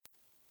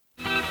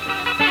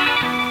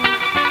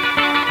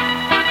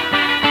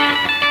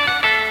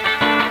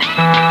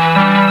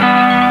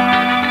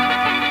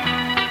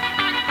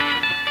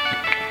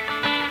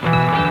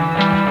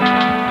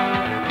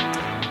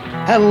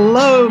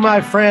Hello, my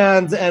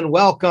friends, and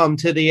welcome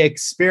to the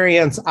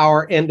Experience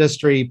Our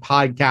Industry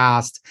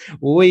podcast.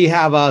 We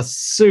have a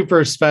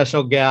super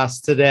special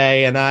guest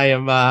today, and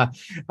I'm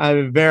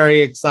very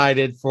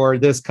excited for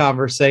this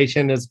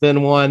conversation. It's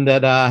been one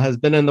that has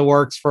been in the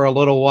works for a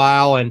little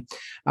while, and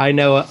I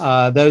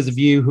know those of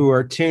you who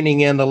are tuning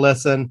in to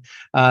listen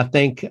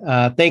think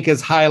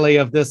as highly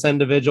of this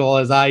individual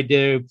as I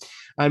do.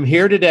 I'm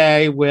here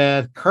today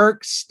with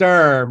Kirk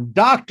Sturm,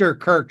 Dr.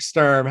 Kirk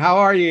Sturm. How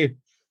are you?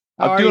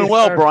 I'm doing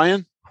well,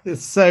 Brian.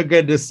 It's so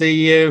good to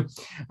see you.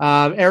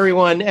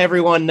 Everyone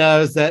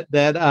knows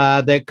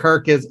that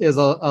Kirk is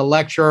a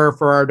lecturer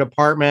for our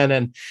department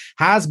and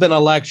has been a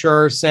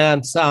lecturer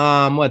since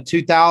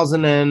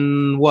 2000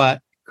 and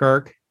what,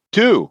 Kirk?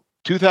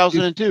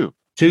 2002.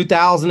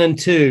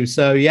 2002.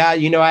 So yeah,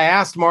 I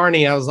asked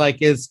Marnie. I was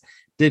like,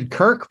 did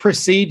Kirk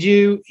precede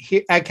you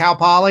at Cal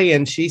Poly?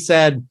 And she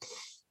said,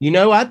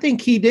 I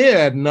think he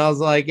did. And I was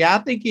like, yeah, I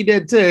think he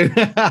did too.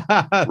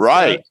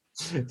 Right.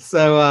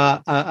 So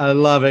I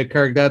love it,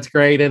 Kirk. That's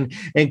great. And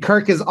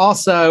Kirk is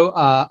also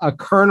a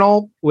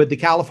colonel with the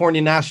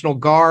California National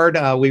Guard.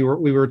 We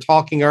were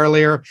talking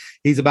earlier.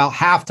 He's about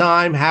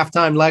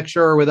halftime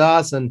lecturer with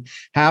us and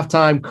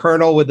halftime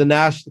colonel with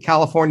the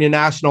California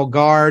National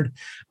Guard.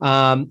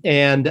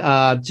 And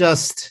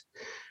just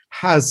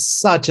has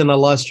such an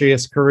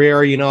illustrious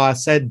career. I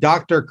said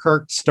Dr.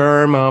 Kirk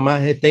Sturm.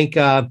 I think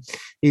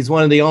he's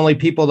one of the only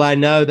people that I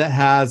know that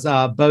has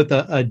both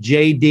a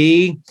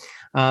JD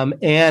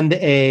and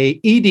a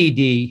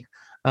EDD.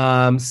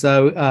 We'll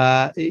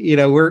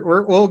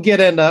get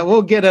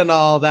into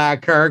all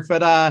that, Kirk.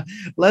 But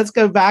let's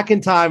go back in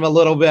time a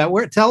little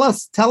bit. Tell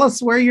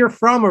us where you're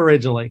from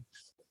originally.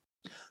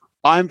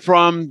 I'm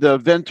from the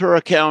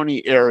Ventura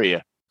County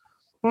area,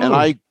 and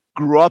I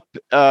grew up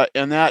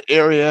in that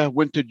area.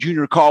 Went to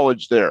junior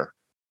college there.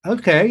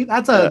 Okay,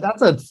 that's a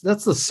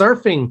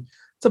surfing.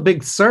 It's a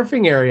big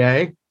surfing area,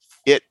 eh?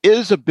 It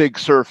is a big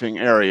surfing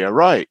area,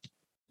 right?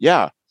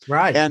 Yeah.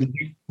 Right. And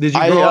did you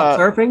grow up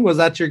surfing? Was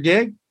that your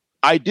gig?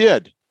 I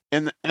did.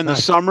 In the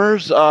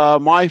summers,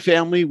 my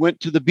family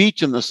went to the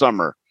beach in the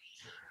summer.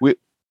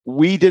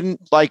 We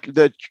didn't, like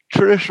the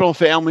traditional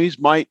families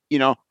might,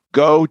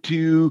 go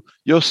to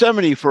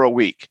Yosemite for a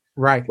week.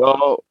 Right.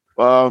 Well,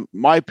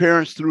 my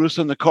parents threw us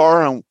in the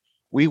car and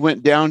we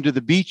went down to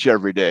the beach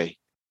every day.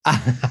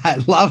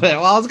 I love it.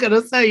 Well, I was going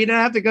to say, you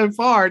didn't have to go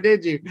far,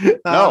 did you?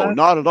 No,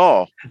 not at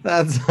all.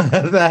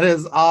 That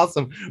is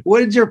awesome.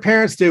 What did your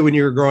parents do when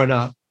you were growing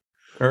up?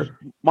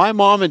 My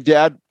mom and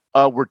dad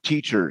were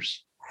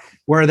teachers.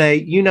 Were they?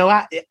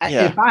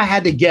 If I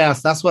had to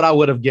guess, that's what I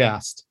would have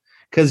guessed,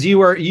 because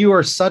you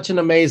are such an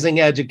amazing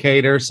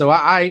educator. So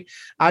I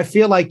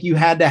feel like you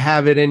had to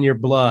have it in your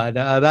blood.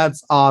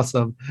 That's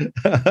awesome.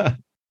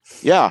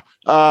 Yeah.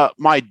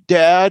 My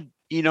dad,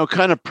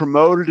 kind of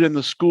promoted in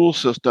the school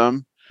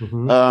system.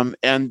 Mm-hmm.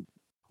 And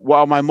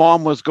while my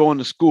mom was going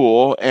to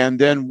school, and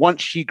then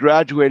once she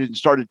graduated and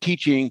started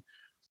teaching,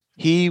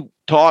 he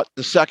taught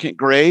the second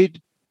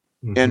grade.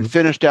 Mm-hmm. And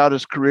finished out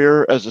his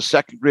career as a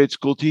second grade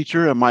school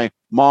teacher. And my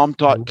mom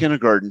taught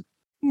kindergarten.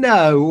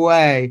 No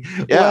way.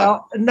 Yeah.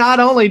 Well,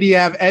 not only do you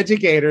have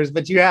educators,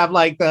 but you have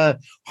like the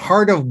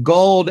heart of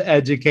gold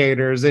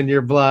educators in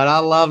your blood. I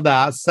love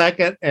that.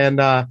 Second, and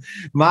I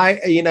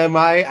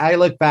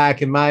look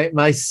back and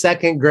my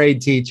second grade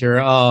teacher,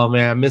 oh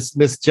man,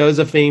 Miss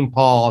Josephine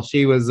Paul,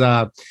 she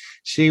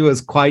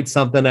was quite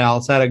something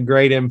else, had a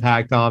great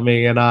impact on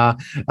me. And I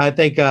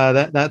think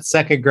that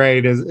second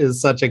grade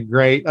is such a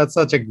great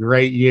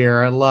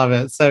year. I love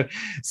it. So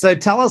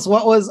tell us,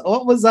 what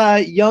was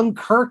young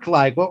Kirk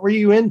like? What were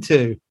you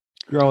into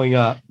growing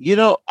up?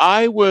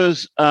 I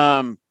was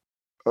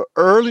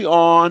early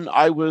on,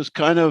 I was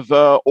kind of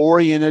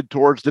oriented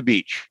towards the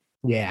beach.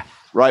 Yeah.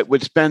 Right.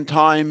 Would spend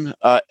time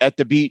at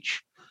the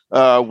beach,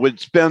 would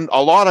spend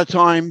a lot of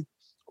time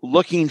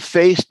looking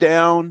face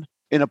down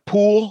in a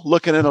pool,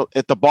 looking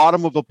at the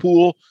bottom of a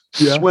pool,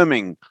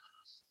 swimming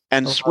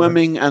and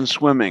swimming and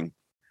swimming,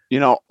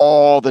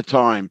 all the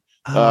time.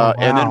 Wow.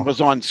 And then was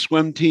on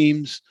swim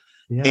teams.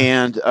 Yeah.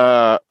 And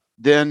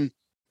then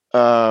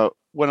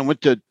when I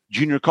went to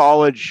junior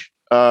college,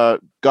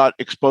 got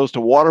exposed to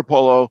water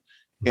polo,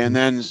 and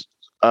then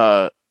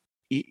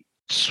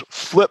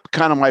flipped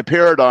kind of my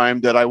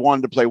paradigm that I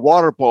wanted to play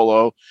water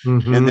polo,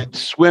 and then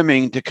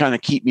swimming to kind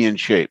of keep me in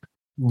shape.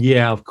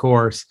 Yeah, of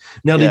course.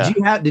 Now,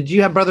 did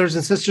you have brothers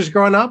and sisters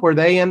growing up? Were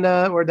they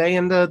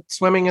into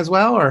swimming as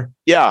well, or?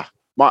 Yeah,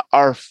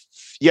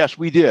 yes,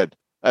 we did.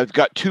 I've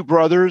got two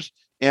brothers,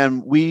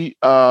 and we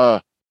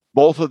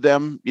both of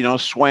them,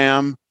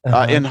 swam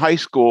in high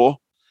school.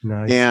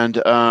 Nice. And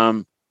we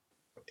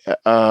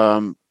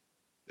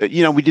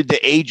did the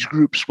age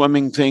group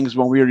swimming things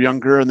when we were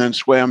younger, and then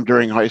swam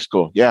during high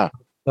school. Yeah.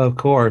 Of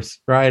course.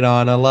 Right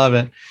on. I love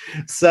it.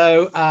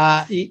 So,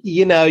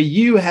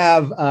 you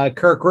have,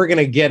 Kirk, we're going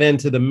to get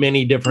into the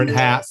many different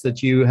hats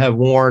that you have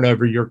worn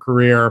over your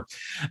career.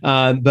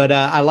 But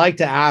I like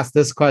to ask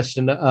this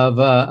question of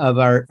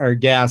our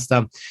guest.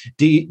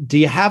 Do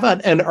you have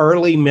an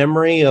early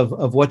memory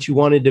of what you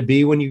wanted to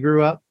be when you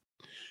grew up?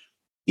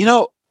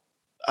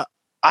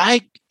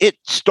 It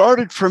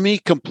started for me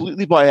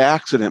completely by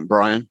accident,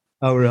 Brian.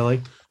 Oh,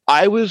 really?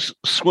 I was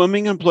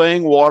swimming and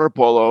playing water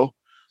polo,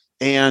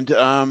 and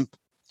I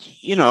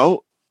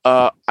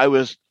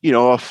was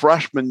a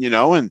freshman,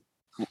 and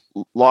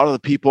a lot of the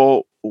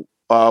people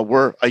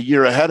were a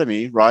year ahead of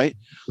me, right?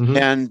 Mm-hmm.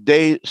 And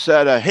they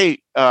said,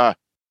 "Hey,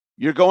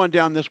 you're going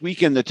down this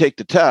weekend to take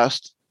the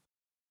test,"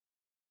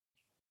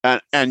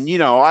 and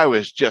I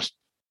was just,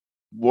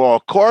 well,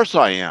 of course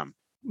I am,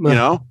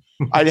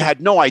 I had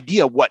no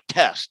idea what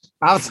test.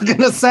 I was going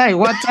to say,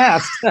 what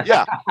test?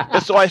 Yeah.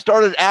 And so I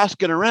started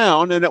asking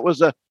around, and it was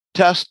a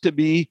test to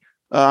be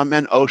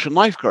an ocean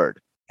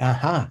lifeguard.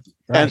 Uh-huh.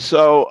 Right. And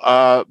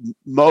so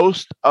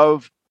most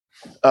of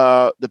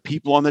the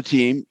people on the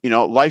team,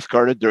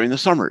 lifeguarded during the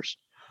summers.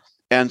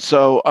 And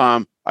so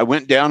I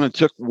went down and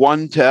took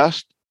one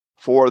test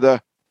for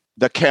the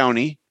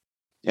county.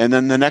 And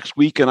then the next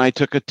weekend, I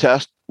took a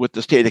test with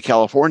the state of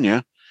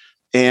California.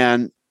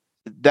 And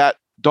that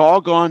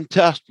doggone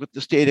test with the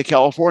state of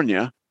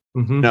California,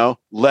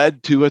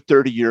 led to a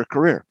 30-year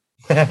career.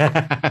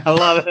 I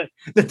love it.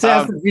 The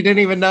test, you didn't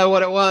even know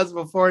what it was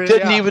before.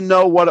 Didn't even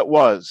know what it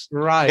was.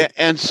 Right.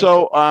 And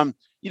so, I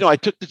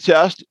took the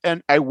test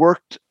and I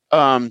worked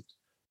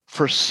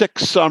for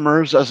 6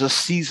 summers as a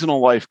seasonal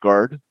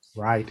lifeguard.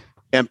 Right.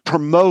 And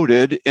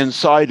promoted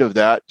inside of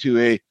that to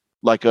a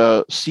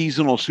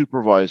seasonal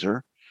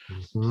supervisor.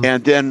 Mm-hmm.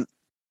 And then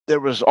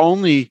there was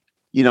only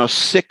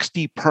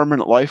 60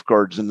 permanent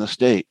lifeguards in the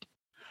state.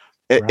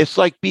 Right. It's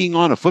like being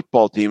on a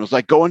football team. It's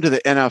like going to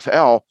the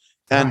NFL,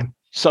 and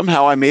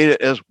somehow I made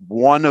it as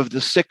one of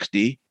the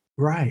 60.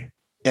 Right.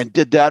 And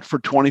did that for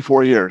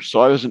 24 years. So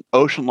I was an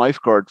ocean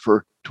lifeguard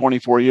for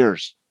 24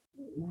 years.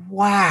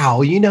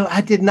 Wow.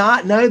 I did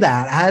not know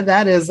that.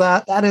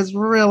 That is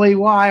really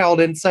wild.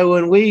 And so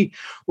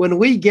when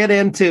we get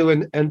into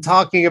and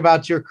talking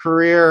about your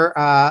career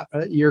after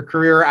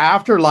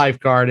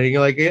lifeguarding,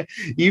 like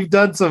you've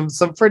done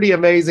some pretty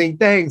amazing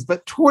things,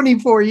 but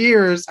 24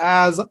 years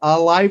as a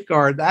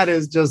lifeguard, that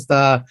is just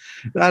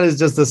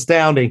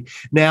astounding.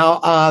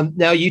 Now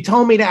you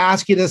told me to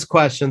ask you this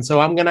question, so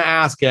I'm going to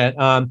ask it.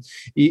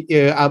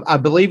 I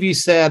believe you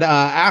said,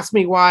 ask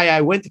me why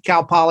I went to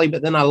Cal Poly,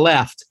 but then I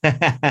left.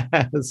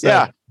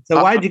 So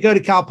why did you go to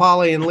Cal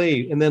Poly and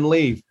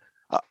leave?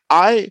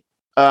 I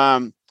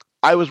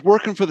was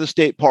working for the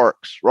state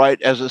parks,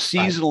 right, as a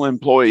seasonal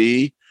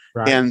employee,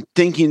 and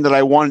thinking that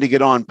I wanted to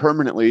get on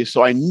permanently.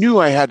 So I knew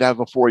I had to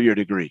have a 4-year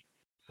degree.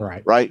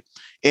 Right.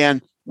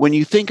 And when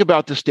you think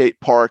about the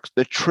state parks,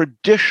 the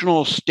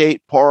traditional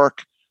state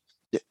park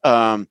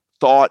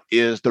thought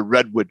is the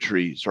redwood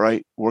trees,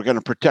 right? We're going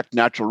to protect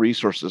natural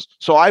resources.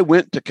 So I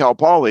went to Cal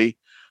Poly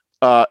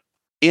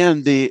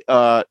in the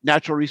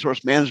natural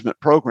resource management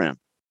program.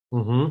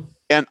 Mm-hmm.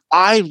 And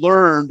I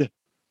learned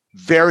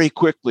very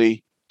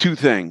quickly 2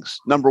 things.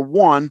 Number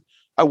one,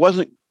 I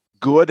wasn't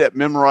good at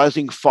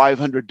memorizing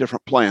 500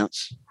 different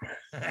plants.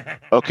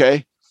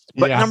 Okay.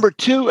 But number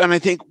 2, and I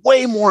think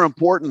way more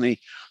importantly,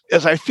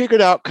 is I figured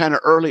out kind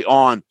of early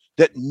on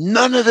that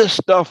none of this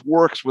stuff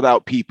works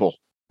without people.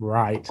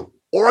 Right.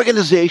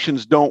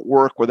 Organizations don't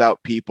work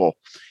without people.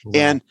 Right.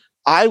 And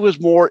I was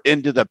more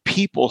into the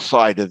people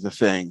side of the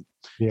thing.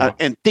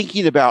 And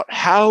thinking about,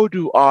 how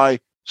do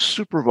I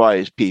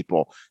supervise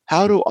people?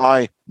 How do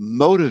I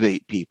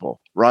motivate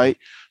people? Right.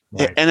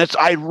 And it's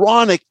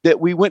ironic that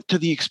we went to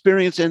the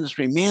experience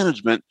industry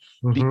management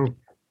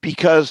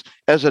because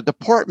as a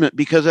department,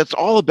 because it's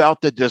all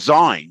about the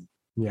design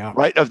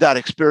right, of that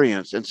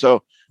experience. And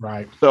so,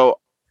 so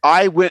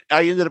I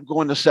ended up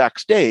going to Sac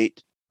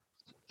State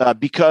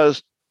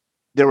because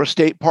there were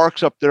state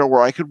parks up there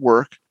where I could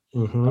work.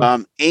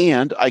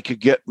 And I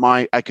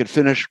could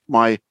finish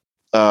my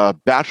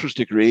bachelor's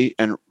degree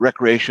in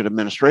recreation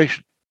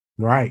administration.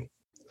 Right.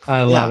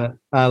 I love it.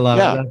 I love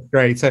it. That's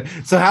great.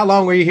 So how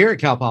long were you here at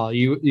Cal Poly?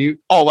 You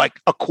like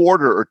a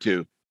quarter or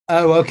 2.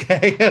 Oh,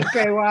 okay.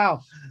 Okay.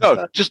 Wow.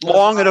 No, just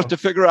long enough to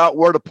figure out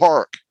where to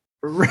park.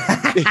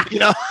 Right.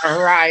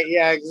 Right.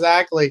 Yeah,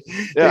 exactly.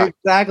 Yeah.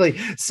 Exactly.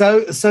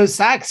 So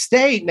Sac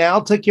State now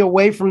took you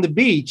away from the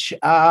beach.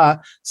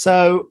 What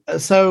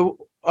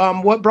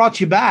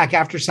brought you back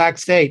after Sac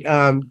State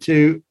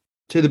to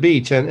the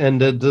beach and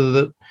to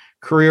the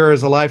career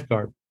as a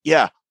lifeguard?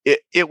 Yeah,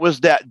 it was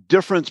that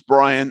difference,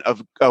 Brian,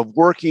 of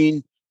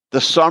working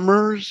the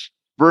summers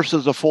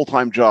versus a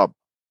full-time job.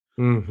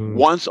 Mm-hmm.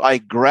 Once I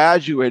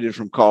graduated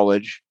from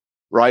college,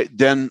 right,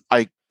 then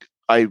I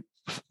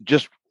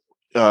just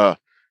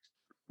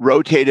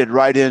rotated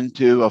right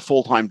into a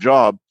full-time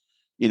job,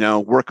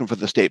 working for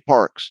the state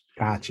parks.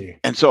 Gotcha.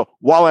 And so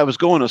while I was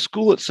going to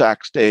school at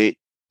Sac State,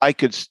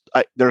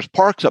 there's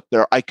parks up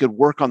there. I could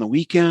work on the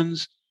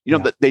weekends.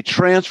 That they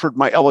transferred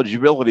my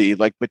eligibility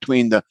like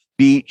between the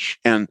beach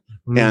and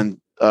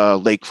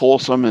Lake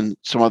Folsom and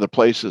some other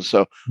places.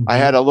 So I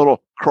had a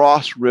little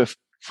cross rift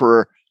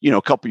for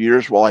a couple of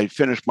years while I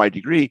finished my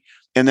degree,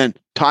 and then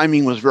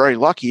timing was very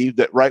lucky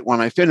that right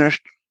when I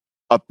finished,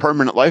 a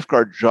permanent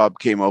lifeguard job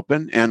came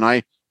open, and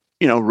I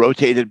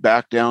rotated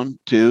back down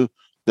to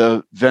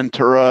the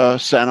Ventura,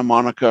 Santa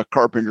Monica,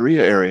 Carpinteria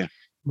area.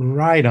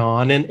 Right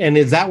on. And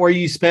is that where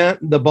you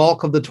spent the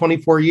bulk of the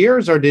 24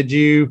 years, or did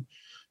you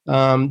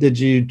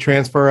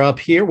transfer up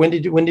here? When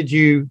did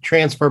you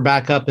transfer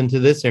back up into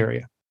this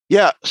area?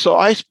 Yeah, so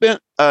I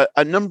spent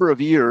a number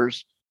of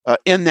years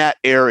in that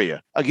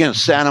area. Again,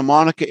 Santa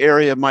Monica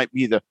area might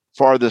be the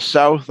farthest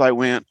south I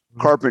went.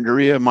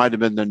 Carpinteria might have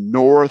been the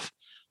north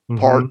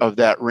part of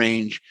that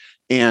range,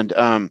 and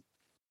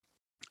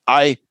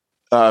I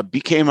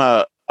became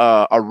a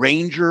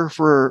ranger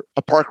for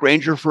a park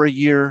ranger for a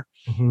year,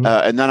 and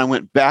then I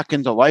went back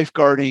into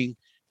lifeguarding,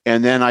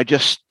 and then I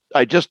just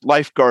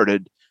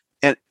lifeguarded,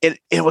 and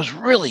it was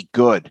really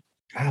good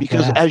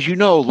because, as you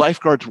know,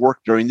 lifeguards work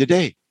during the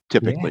day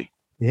typically,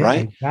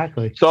 right?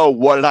 Exactly. So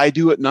what did I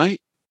do at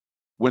night?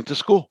 Went to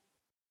school.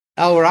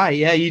 Oh, right.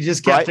 Yeah, you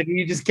just kept I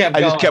going. just kept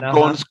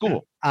going to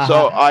school.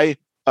 So I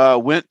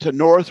went to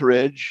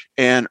Northridge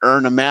and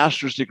earned a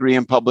master's degree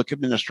in public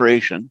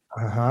administration,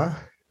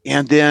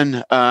 and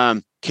then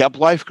kept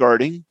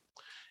lifeguarding.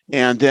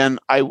 And then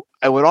I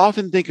would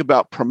often think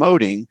about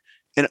promoting,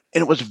 and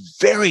it was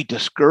very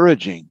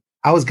discouraging.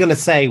 I was going to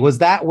say, was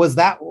that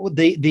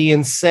the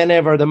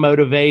incentive or the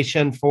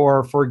motivation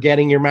for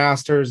getting your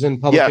master's in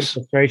public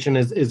administration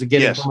is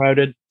getting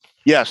promoted?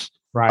 Yes.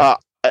 Right.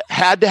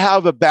 Had to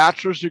have a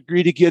bachelor's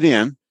degree to get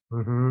in,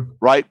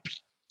 right?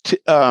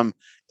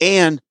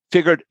 And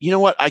figured, you know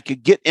what, I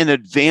could get an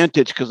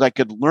advantage because I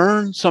could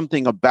learn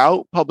something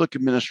about public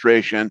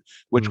administration,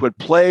 which would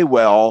play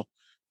well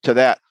to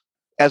that,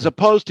 as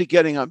opposed to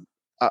getting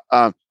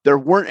there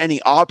weren't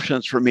any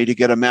options for me to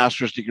get a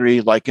master's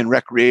degree like in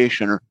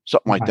recreation or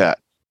something like that,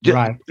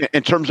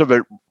 in terms of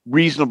a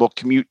reasonable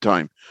commute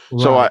time.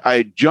 So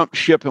I jumped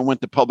ship and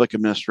went to public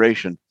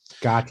administration.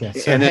 Gotcha.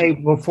 So, and hey,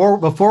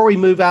 before we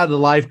move out of the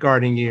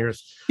lifeguarding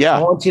years,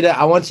 I want you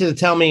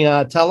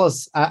to tell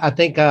us. I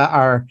think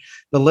the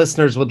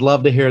listeners would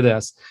love to hear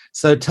this.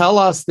 So, tell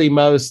us the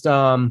most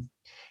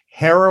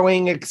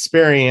harrowing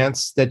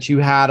experience that you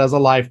had as a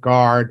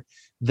lifeguard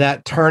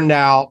that turned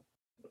out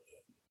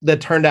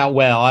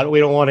well. We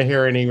don't want to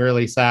hear any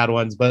really sad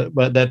ones, but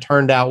that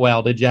turned out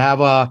well. Did you have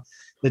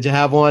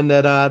one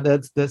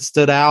that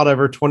stood out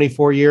over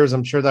 24 years?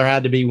 I'm sure there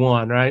had to be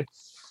one, right?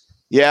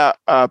 Yeah.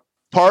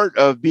 Part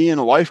of being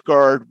a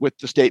lifeguard with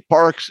the state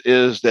parks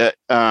is that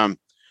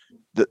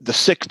the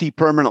 60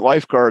 permanent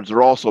lifeguards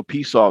are also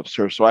peace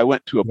officers. So I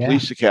went to a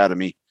police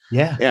academy.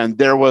 Yeah. And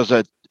there was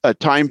a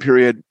time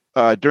period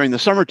during the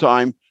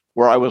summertime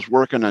where I was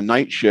working a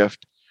night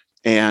shift,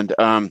 and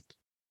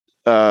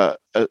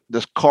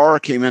this car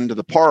came into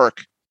the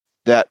park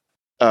that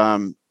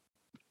was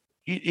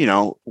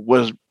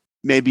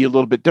maybe a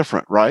little bit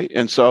different, right?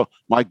 And so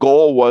my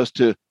goal was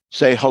to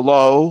say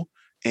hello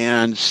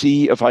and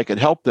see if I could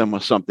help them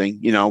with something.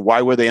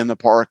 Why were they in the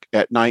park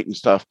at night and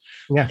stuff?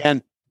 Yeah.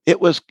 And it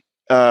was,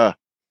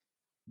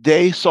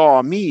 they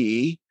saw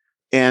me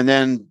and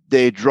then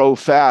they drove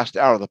fast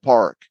out of the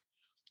park,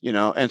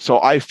 and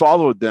so I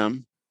followed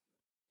them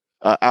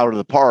out of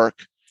the park.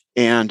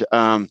 And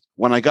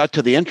when I got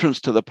to the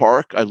entrance to the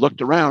park, I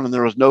looked around and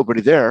there was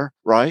nobody there.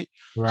 Right.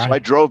 So I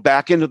drove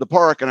back into the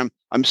park, and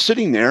I'm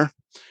sitting there,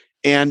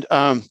 and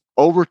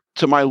over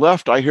to my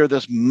left, I hear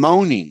this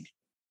moaning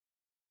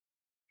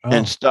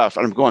and stuff.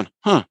 And I'm going,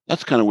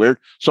 that's kind of weird.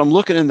 So I'm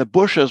looking in the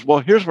bushes. Well,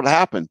 here's what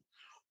happened.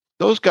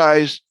 Those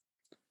guys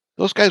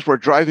were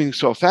driving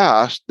so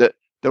fast that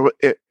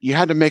you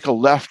had to make a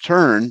left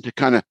turn to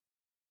kind of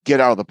get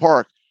out of the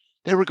park.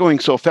 They were going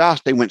so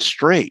fast, they went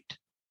straight.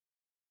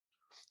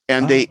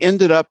 And they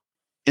ended up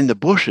in the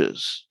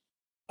bushes.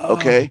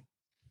 Okay.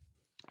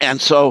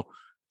 And so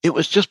it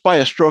was just by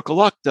a stroke of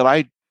luck that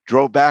I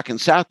drove back and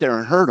sat there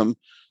and heard them.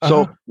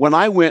 So when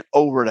I went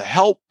over to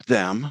help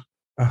them,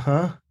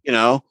 they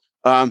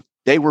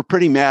were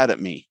pretty mad at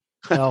me.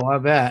 Oh, I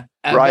bet.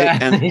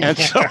 Right.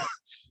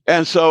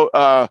 And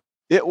so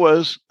it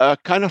was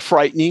kind of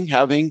frightening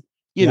having,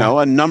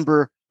 a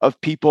number of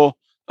people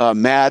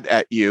mad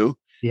at you,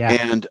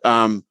 and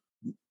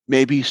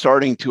maybe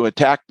starting to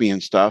attack me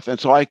and stuff. And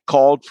so I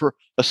called for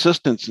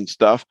assistance and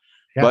stuff,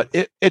 but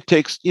it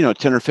takes,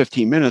 10 or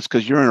 15 minutes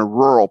because you're in a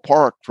rural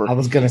park I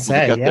was going to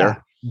say,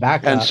 there.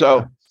 Back and up.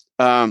 So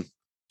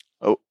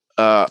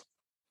I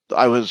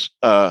was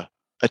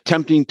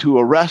attempting to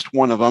arrest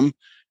one of them,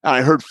 and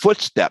I heard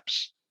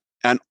footsteps,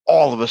 and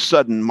all of a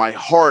sudden my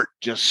heart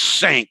just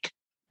sank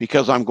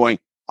because I'm going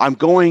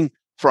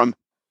from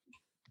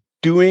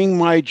doing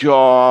my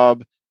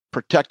job,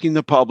 protecting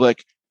the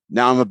public.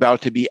 Now I'm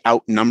about to be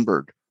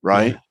outnumbered,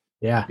 right?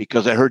 Yeah.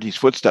 Because I heard these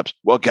footsteps.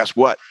 Well, guess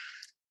what?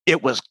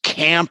 It was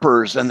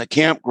campers in the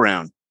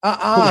campground.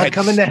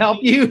 Coming to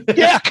help you?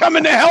 Yeah,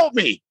 coming to help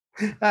me.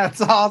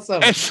 That's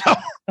awesome. And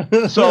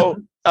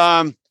so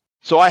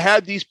I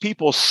had these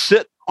people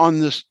sit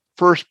on this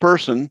first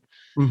person,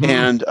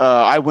 and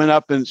I went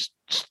up and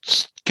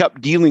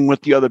kept dealing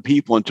with the other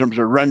people in terms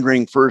of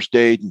rendering first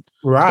aid and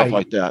stuff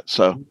like that.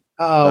 So.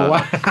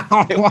 Wow.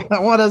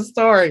 What a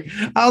story.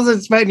 I was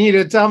expecting you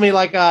to tell me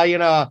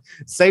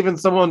saving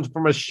someone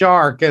from a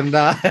shark, and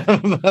but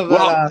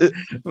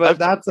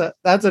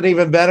that's an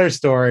even better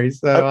story.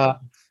 So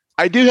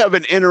I do have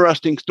an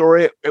interesting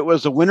story. It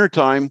was the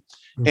wintertime,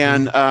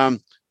 and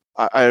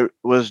I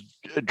was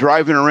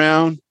driving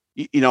around,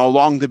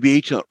 along the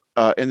beach,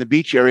 in the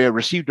beach area,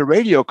 received a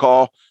radio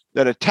call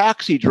that a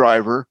taxi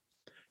driver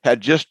had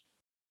just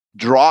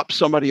dropped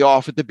somebody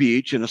off at the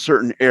beach in a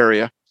certain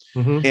area,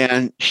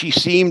 and she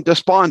seemed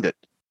despondent.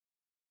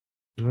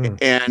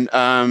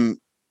 And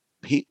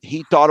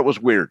he thought it was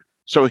weird.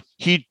 So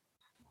he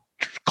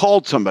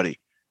called somebody.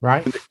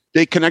 Right.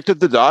 They connected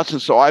the dots.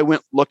 And so I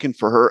went looking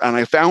for her, and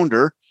I found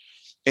her.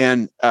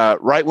 And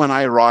right when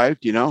I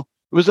arrived, it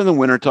was in the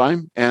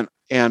wintertime, and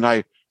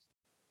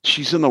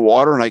she's in the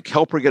water, and I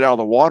help her get out of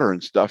the water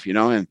and stuff,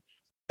 and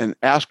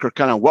ask her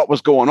kind of what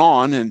was going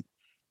on. And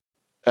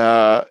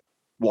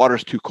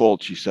water's too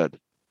cold, she said.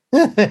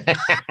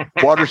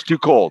 Water's too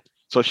cold.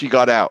 So she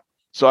got out.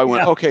 So I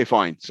went, okay,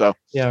 fine. So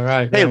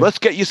right. Hey, let's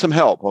get you some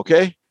help.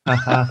 Okay.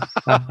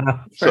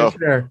 So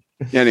sure.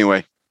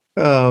 Anyway.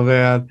 Oh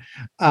man.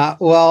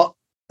 Well,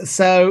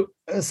 so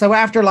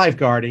after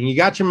lifeguarding, you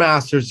got your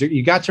master's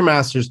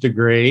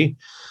degree.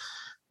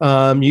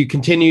 You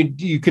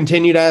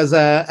continued as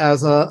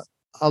a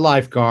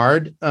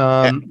lifeguard.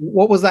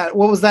 What was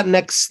that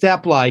next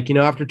step like?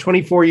 After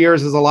 24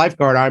 years as a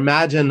lifeguard, I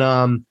imagine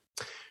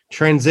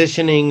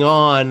transitioning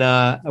on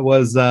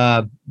was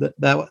that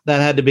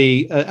had to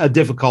be a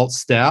difficult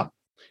step.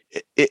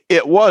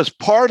 It was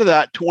part of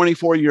that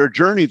 24-year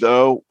journey,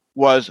 though.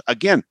 Was,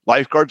 again,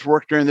 lifeguards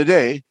work during the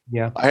day.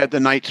 Yeah, I had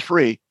the nights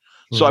free,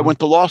 so I went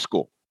to law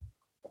school.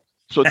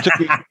 So it took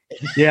me.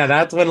 Yeah,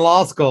 that's when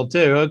law school too.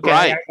 Okay,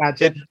 right. I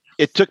gotcha.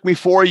 It took me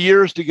 4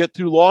 years to get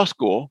through law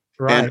school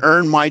and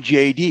earn my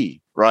JD.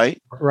 Right.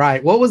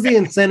 Right. What was the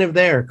incentive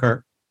there,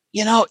 Kirk?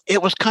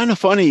 It was kind of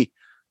funny.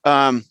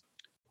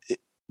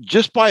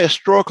 Just by a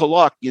stroke of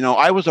luck,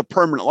 I was a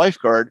permanent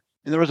lifeguard,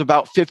 and there was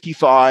about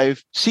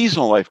 55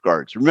 seasonal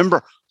lifeguards.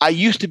 Remember, I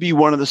used to be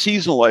one of the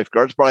seasonal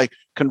lifeguards, but I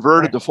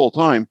converted to full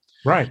time.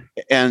 Right.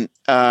 And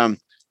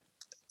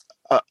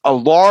a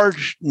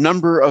large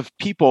number of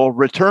people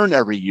return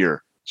every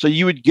year. So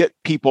you would get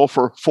people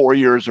for 4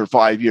 years or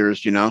 5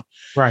 years,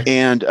 Right.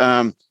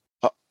 And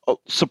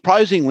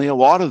surprisingly, a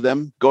lot of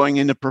them going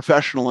into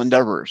professional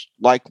endeavors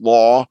like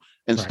law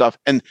and stuff.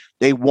 And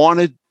they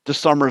wanted the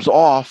summers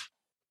off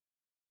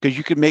because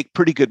you could make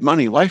pretty good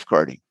money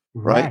lifeguarding.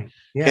 Right.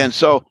 Yeah. And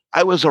so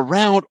I was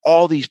around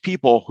all these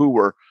people who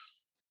were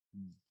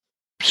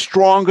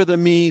stronger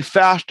than me,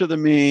 faster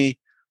than me,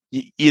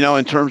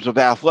 in terms of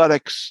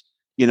athletics,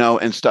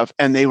 and stuff.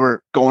 And they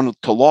were going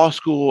to law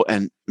school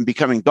and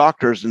becoming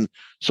doctors. And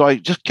so I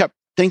just kept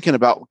thinking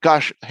about,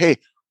 gosh, hey,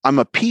 I'm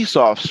a peace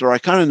officer. I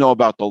kind of know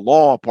about the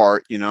law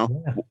part,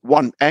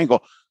 one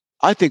angle.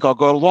 I think I'll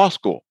go to law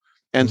school.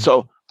 And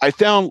so I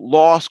found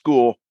law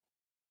school.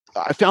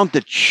 I found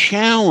the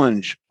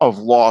challenge of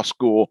law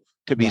school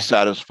to be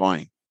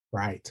satisfying.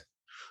 Right.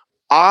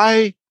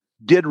 I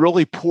did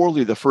really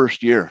poorly the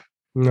first year.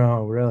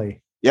 No,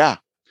 really? Yeah,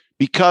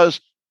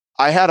 because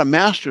I had a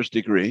master's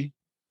degree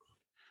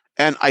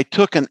and I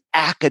took an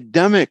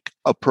academic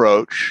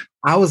approach.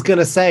 I was going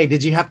to say,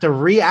 did you have to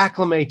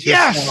reacclimate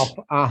yourself?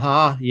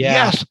 Yes.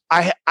 Yes.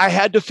 I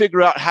had to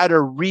figure out how to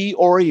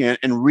reorient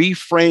and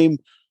reframe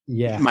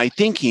my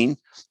thinking.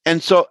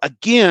 And so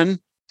again,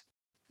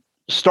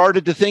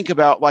 started to think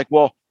about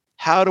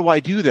how do I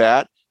do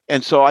that?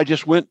 And so I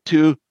just went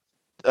to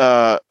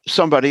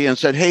somebody and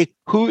said, hey,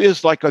 who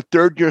is like a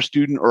third-year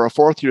student or a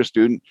fourth-year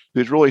student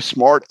who's really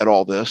smart at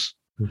all this,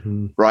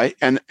 right?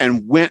 And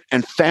went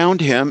and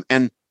found him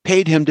and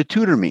paid him to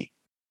tutor me,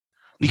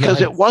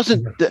 because it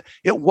wasn't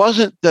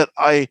that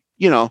I,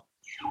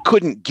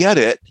 couldn't get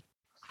it.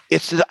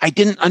 It's that I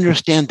didn't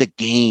understand the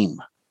game.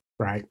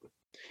 Right.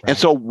 And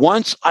so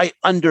once I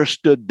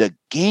understood the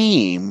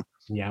game,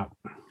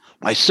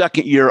 my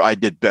second year, I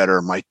did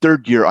better. My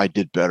third year, I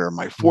did better.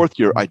 My fourth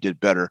year, I did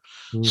better.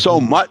 So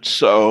much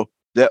so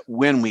that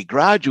when we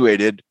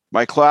graduated,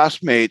 my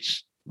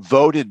classmates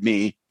voted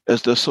me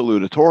as the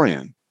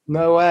salutatorian.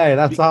 No way.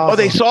 That's awesome. Well,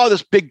 they saw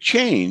this big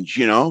change,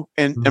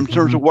 in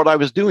terms of what I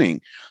was doing.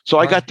 So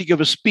I got to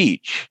give a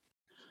speech.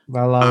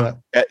 I love it.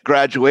 At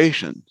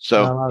graduation.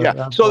 So,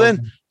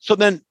 So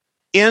then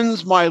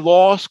ends my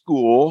law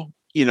school,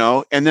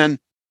 and then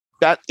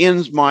that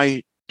ends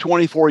my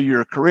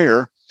 24-year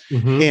career.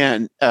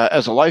 And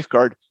as a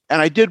lifeguard,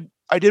 and I did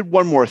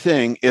one more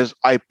thing is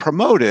I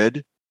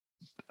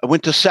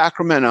went to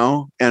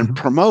Sacramento and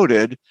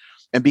promoted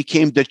and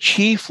became the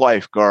chief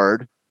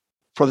lifeguard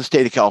for the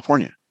state of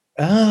California.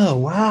 Oh,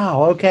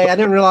 wow. Okay. I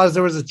didn't realize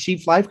there was a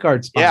chief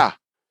lifeguard spot. Yeah.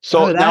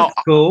 So that's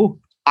cool.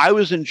 I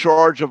was in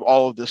charge of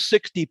all of the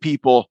 60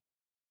 people,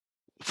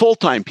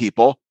 full-time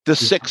people, the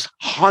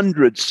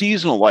 600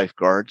 seasonal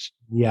lifeguards,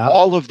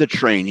 all of the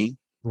training.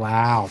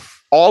 Wow.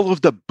 All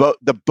of the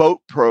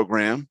boat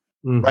program.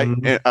 Right,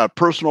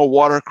 personal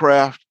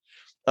watercraft.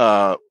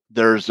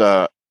 There's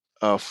 4,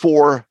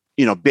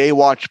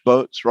 Baywatch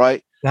boats.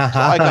 Right, so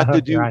I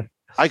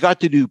got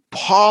to do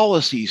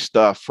policy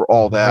stuff for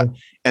all that,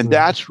 and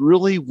that's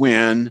really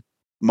when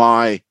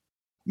my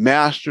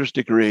master's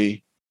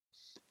degree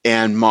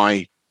and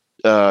my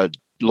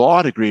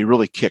law degree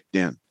really kicked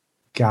in.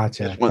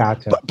 Gotcha.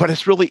 But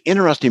it's really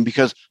interesting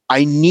because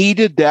I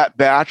needed that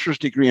bachelor's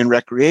degree in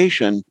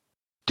recreation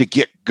to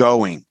get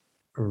going.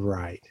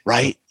 Right.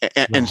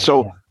 And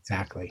so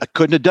exactly. I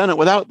couldn't have done it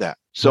without that.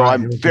 So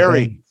I'm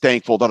very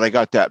thankful that I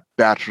got that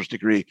bachelor's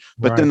degree.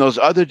 But then those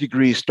other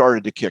degrees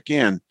started to kick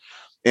in.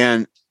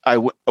 And I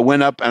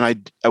went up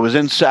and I was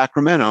in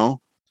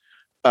Sacramento.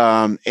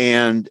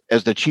 And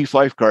as the chief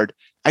lifeguard,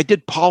 I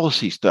did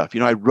policy stuff.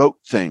 I wrote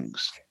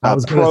things. I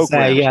was going to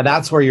say,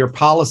 that's where your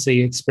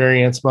policy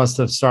experience must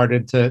have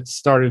started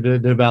to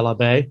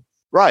develop, eh?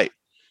 Right.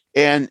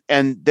 And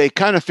they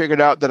kind of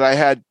figured out that I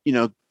had,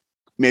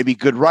 maybe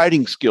good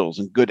writing skills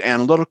and good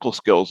analytical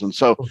skills. And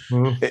so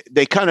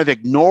they kind of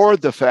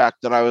ignored the fact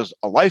that I was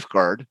a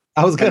lifeguard.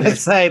 I was going to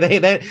say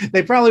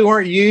they probably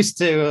weren't used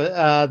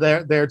to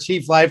their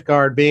chief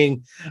lifeguard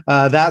being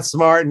that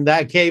smart and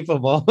that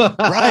capable.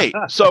 Right.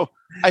 So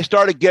I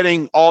started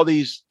getting all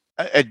these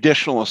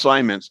additional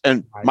assignments,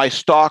 and my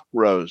stock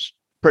rose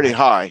pretty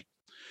high.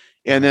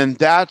 And then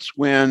that's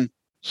when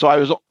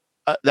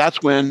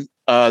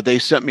they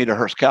sent me to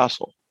Hearst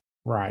Castle.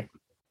 Right.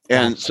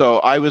 And so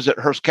I was at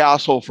Hearst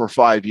Castle for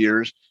 5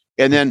 years.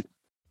 And then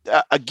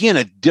again,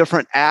 a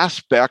different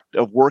aspect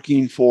of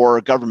working for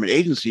a government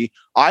agency.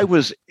 I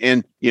was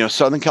in,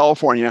 Southern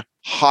California,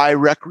 high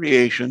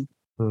recreation,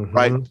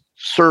 right?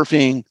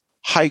 Surfing,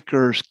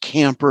 hikers,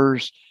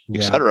 campers,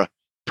 etc.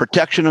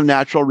 Protection of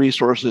natural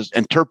resources,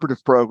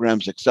 interpretive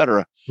programs,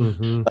 etc.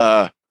 Then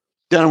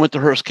I went to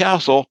Hearst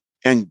Castle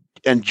and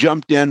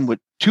jumped in with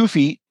 2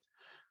 feet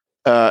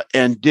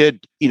and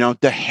did,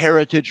 the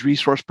heritage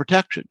resource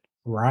protection.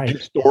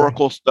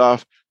 Historical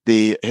stuff,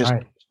 the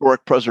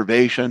historic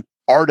preservation,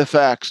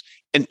 artifacts,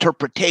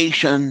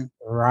 interpretation.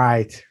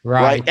 Right.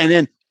 And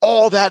then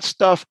all that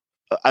stuff,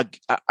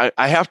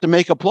 I have to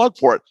make a plug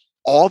for it.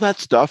 All that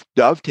stuff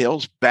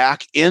dovetails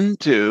back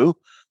into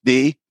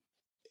the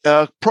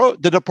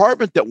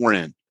department that we're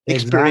in.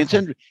 Experience.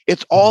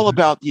 It's all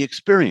about the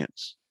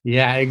experience.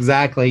 Yeah,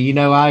 exactly.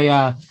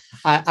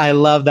 I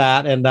love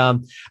that. And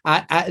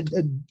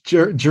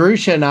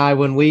Jerusha and I,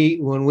 when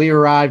we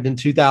arrived in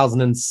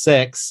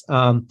 2006,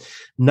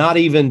 not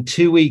even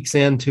 2 weeks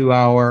into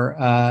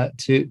our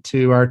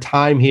to our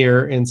time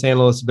here in San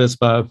Luis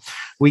Obispo,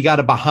 we got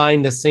a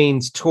behind the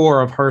scenes tour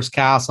of Hearst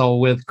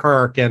Castle with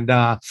Kirk, and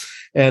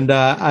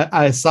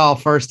I saw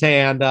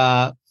firsthand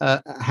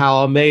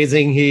how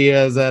amazing he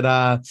is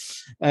at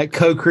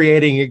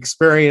co-creating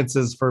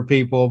experiences for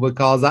people,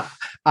 because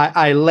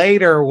I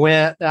later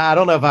went, I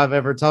don't know if I've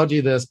ever told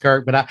you this,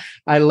 Kirk, but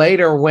I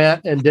later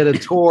went and did a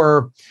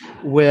tour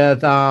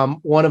with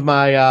one of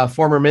my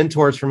former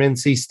mentors from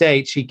NC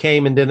State. She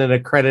came and did an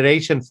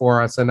accreditation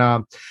for us. And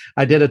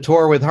I did a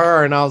tour with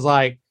her, and I was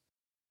like,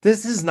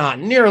 this is not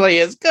nearly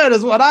as good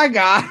as what I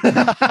got,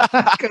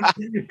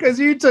 because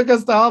you took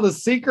us to all the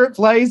secret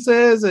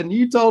places and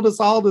you told us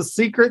all the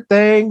secret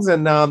things.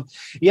 And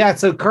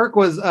so Kirk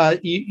was,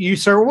 you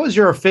sir, what was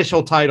your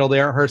official title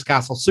there at Hearst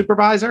Castle?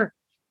 Supervisor?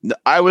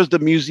 I was the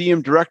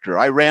museum director.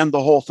 I ran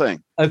the whole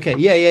thing. Okay.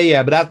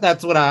 Yeah. But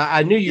that's what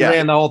I knew you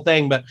ran the whole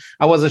thing, but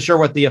I wasn't sure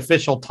what the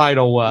official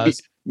title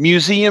was.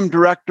 Museum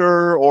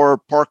director or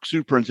park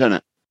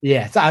superintendent.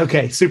 Yes.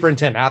 Okay.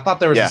 Superintendent. I thought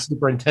there was a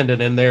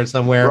superintendent in there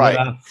somewhere.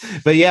 Right.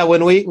 But yeah,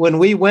 when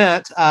we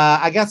went,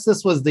 I guess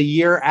this was the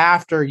year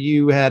after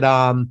you had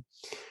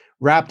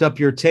wrapped up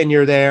your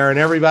tenure there, and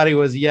everybody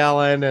was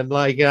yelling. And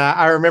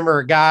I remember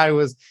a guy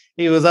was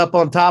up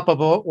on top of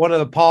one of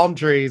the palm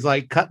trees,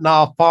 like cutting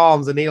off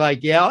palms, and he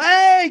yelled,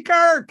 "Hey,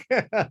 Kirk!"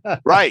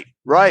 Right.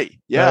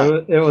 Yeah.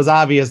 So it was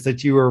obvious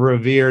that you were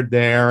revered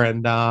there,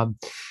 and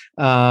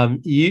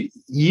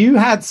you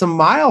had some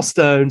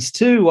milestones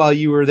too while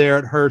you were there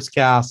at Hearst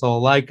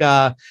Castle.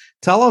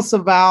 Tell us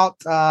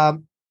about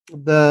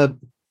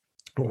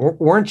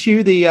weren't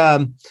you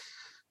the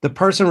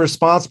person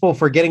responsible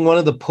for getting one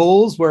of the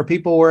pools where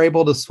people were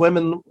able to swim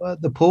in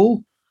the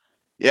pool?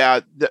 Yeah,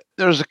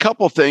 there's a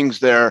couple things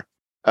there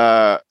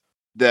that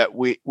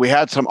we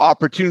had some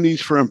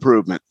opportunities for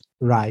improvement.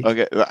 Right.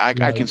 Okay,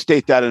 I can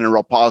state that in a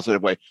real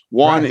positive way.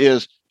 One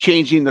is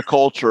changing the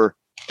culture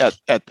at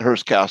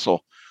Hearst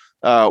Castle.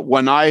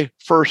 When I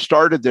first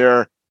started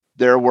there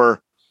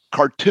were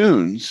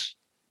cartoons,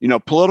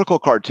 political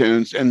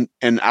cartoons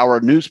in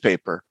our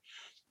newspaper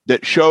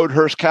that showed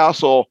Hearst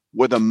Castle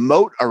with a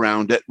moat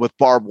around it with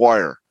barbed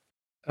wire.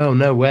 Oh,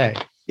 no way.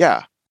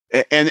 Yeah.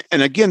 And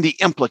again, the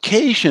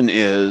implication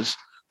is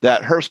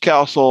that Hearst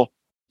Castle,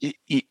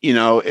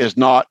 is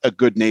not a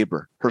good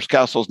neighbor. Hearst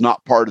Castle is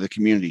not part of the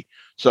community.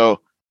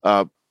 So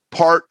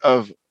part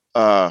of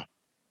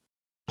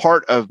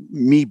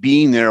me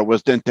being there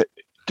was then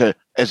to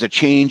as a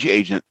change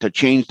agent, to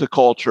change the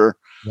culture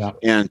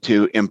and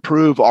to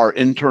improve our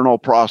internal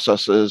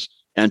processes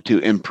and to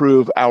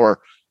improve our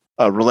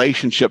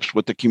relationships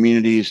with the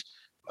communities,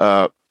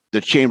 the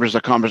chambers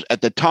of commerce.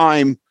 At the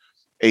time,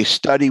 a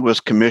study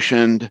was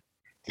commissioned,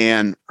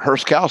 and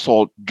Hearst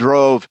Castle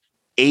drove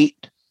 $800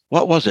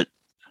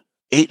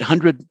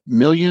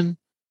 million,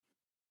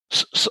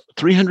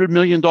 $300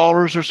 million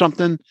or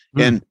something.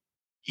 And,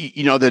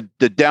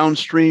 the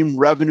downstream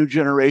revenue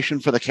generation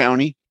for the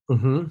county.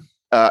 Mm-hmm.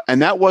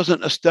 And that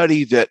wasn't a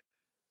study that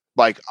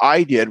like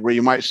I did, where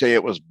you might say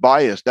it was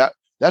biased.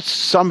 That's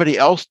somebody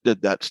else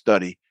did that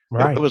study.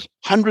 Right. It was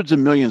hundreds of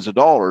millions of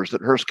dollars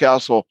that Hearst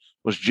Castle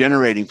was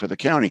generating for the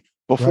county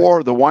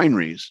before the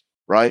wineries,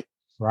 right?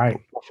 Right.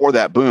 Before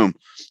that boom.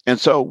 And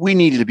so we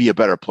needed to be a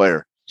better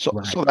player.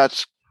 So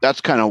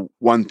that's kind of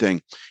one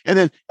thing. And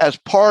then as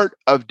part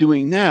of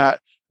doing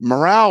that,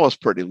 morale is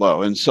pretty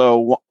low. And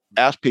so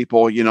ask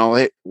people,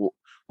 hey,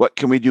 what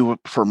can we do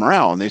for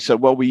morale? And they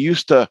said, well, we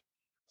used to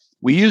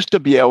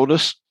be able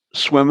to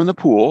swim in the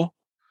pool,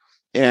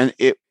 and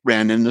it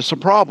ran into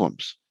some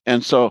problems.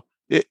 And so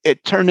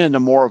it turned into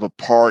more of a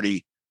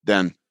party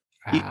than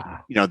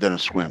a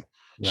swim. Right.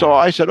 So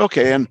I said,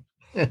 okay. And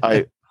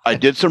I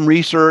did some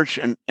research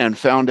and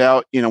found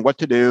out, what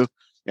to do.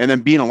 And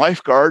then being a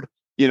lifeguard,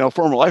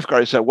 former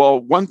lifeguard, I said, well,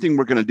 one thing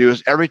we're going to do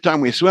is every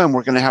time we swim,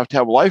 we're going to have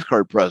a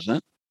lifeguard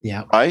present.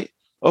 Yeah. Right.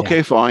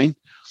 Okay, fine.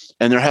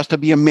 And there has to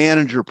be a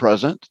manager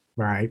present.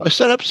 Right. I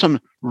set up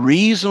some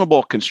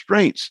reasonable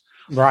constraints.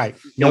 Right.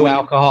 No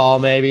alcohol,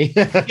 maybe.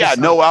 Yeah.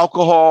 No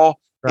alcohol.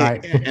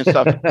 Right. And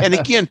stuff. And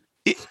again,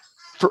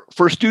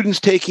 for students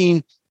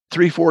taking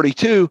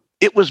 342,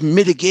 it was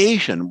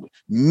mitigating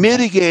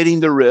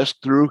the risk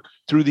through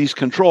these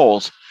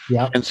controls.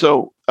 Yeah. And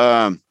so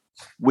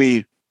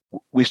we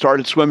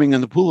started swimming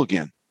in the pool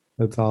again.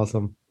 That's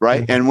awesome.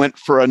 Right. And went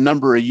for a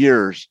number of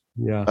years.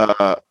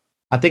 Yeah.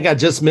 I think I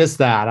just missed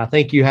that. I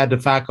think you had the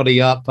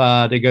faculty up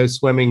to go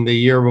swimming the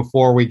year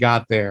before we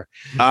got there.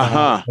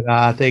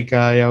 I think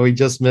we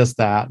just missed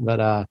that.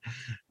 But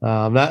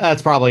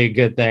that's probably a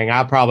good thing.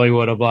 I probably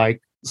would have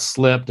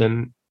slipped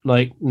and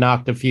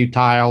knocked a few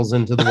tiles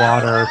into the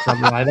water or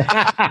something like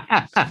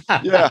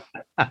that. Yeah.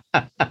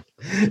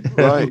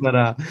 Right.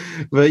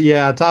 But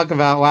yeah, talk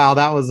about, wow,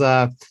 that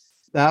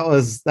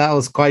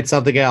was quite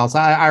something else.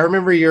 I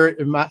remember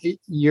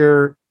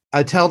your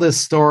I tell this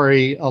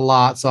story a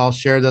lot, so I'll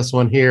share this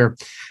one here.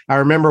 I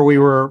remember we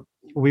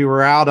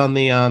were out on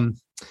the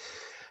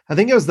I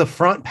think it was the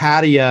front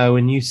patio,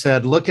 and you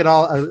said, look at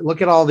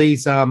all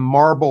these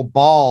marble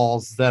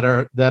balls that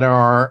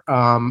are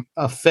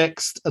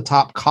affixed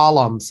atop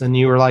columns, and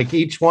you were like,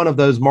 each one of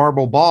those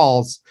marble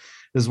balls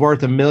is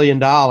worth $1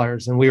 million,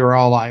 and we were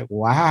all like,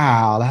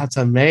 wow, that's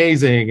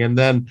amazing. And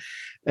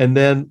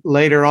then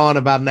later on,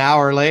 about an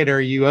hour later,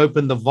 you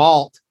open the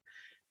vault,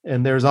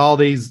 and there's all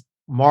these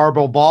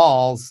marble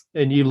balls,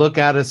 and you look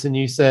at us and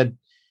you said,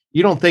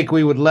 you don't think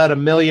we would let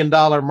 $1 million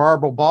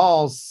marble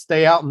balls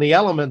stay out in the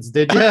elements,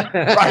 did you?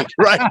 Right.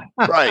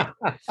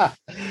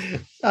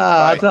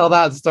 I tell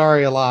that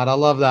story a lot. I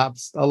love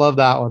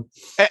that one.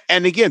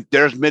 And again,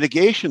 there's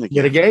mitigation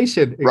again.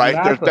 Exactly.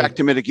 Right. There's back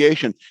to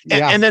mitigation.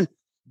 And then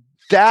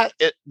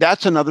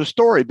that's another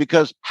story,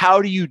 because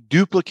how do you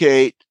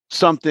duplicate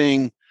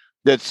something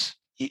that's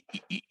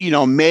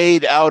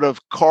made out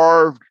of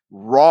carved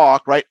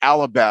rock, right?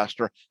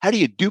 Alabaster. How do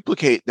you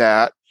duplicate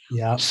that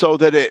so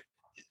that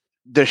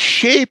the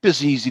shape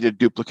is easy to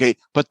duplicate,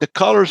 but the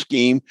color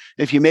scheme,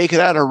 if you make it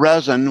out of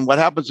resin, what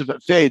happens if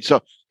it fades?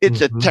 So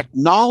it's a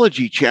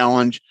technology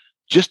challenge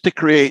just to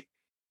create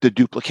the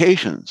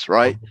duplications,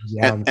 right?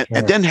 And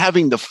then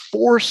having the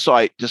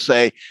foresight to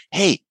say,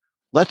 hey,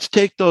 let's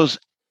take those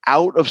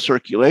out of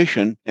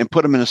circulation and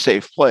put them in a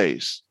safe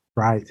place.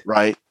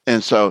 Right.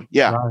 And so,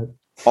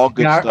 all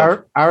good stuff.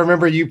 I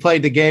remember you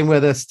played the game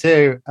with us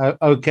too.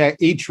 Okay.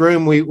 Each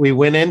room we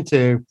went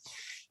into,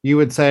 you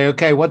would say,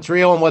 okay, what's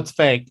real and what's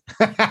fake?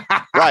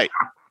 Right.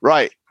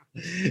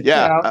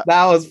 Yeah.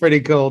 That was pretty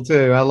cool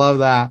too. I love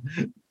that.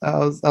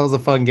 That was a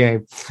fun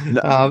game.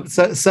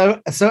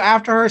 So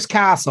after Hearst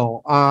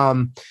Castle,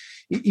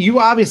 you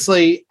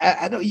obviously,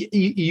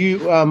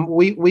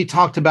 we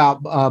talked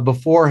about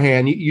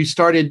beforehand. You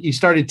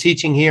started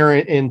teaching here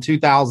in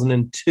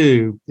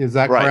 2002. Is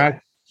that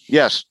correct?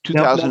 Yes,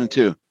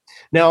 2002.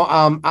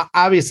 Now,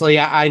 obviously,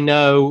 I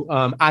know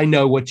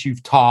what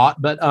you've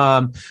taught, but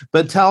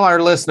tell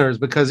our listeners,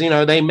 because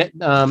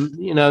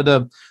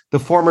the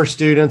former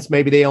students,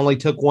 maybe they only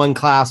took one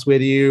class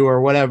with you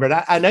or whatever.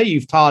 But I know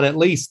you've taught at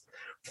least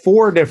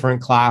 4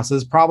 different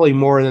classes, probably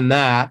more than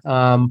that.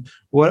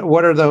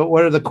 What are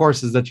the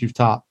courses that you've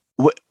taught?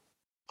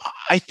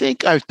 I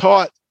think I've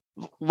taught,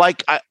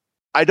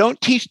 I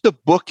don't teach the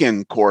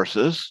bookend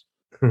courses,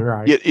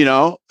 right?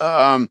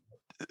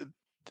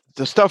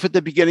 The stuff at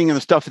the beginning and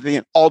the stuff at the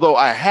end, although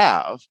I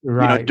have,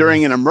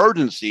 during an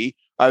emergency,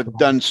 I've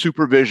done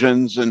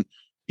supervisions and,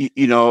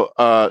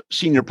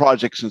 senior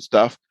projects and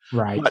stuff.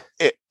 Right. But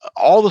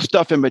all the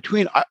stuff in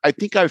between, I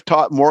think I've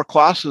taught more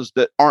classes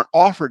that aren't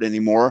offered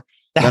anymore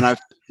than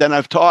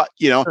I've taught,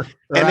 Right.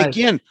 And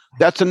again,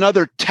 that's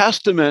another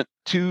testament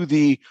to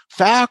the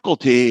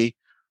faculty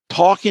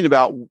talking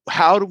about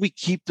how do we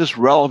keep this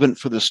relevant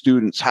for the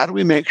students? How do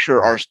we make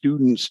sure our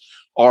students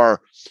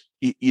are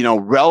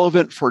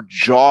relevant for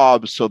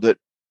jobs so that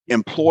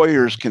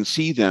employers can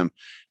see them?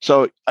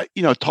 So,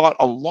 taught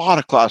a lot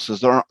of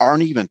classes that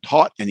aren't even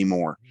taught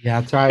anymore. Yeah,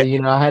 that's right.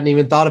 I hadn't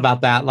even thought about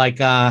that.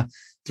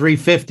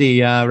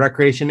 350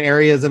 recreation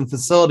areas and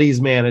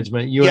facilities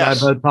management. You and I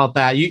both taught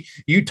that.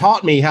 You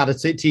taught me how to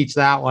teach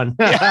that one.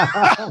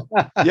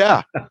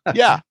 Yeah.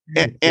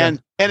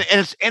 And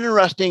it's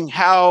interesting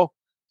how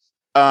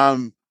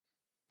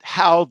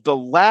the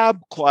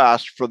lab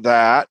class for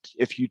that,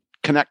 if you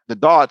connect the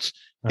dots,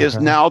 is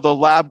now the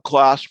lab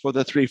class for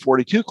the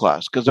 342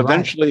 class, because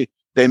eventually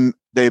they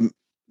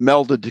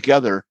melded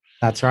together.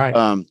 That's right.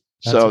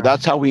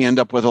 That's how we end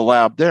up with a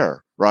lab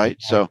there, right?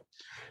 Okay.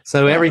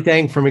 So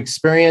everything from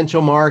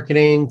experiential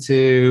marketing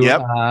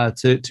to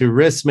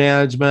risk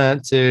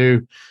management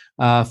to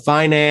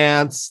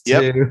finance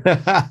to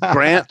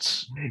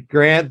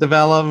grant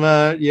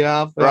development.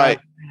 Right.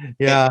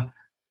 Yeah.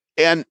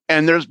 And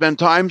there's been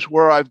times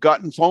where I've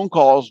gotten phone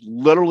calls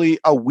literally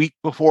a week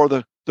before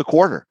the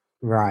quarter.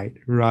 Right.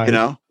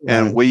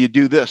 And will you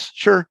do this?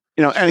 Sure.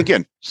 And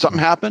again, something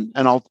happened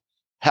and I'll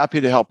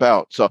happy to help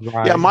out. So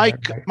my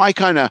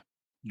kind of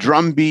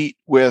drumbeat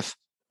with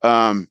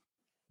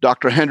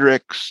Dr.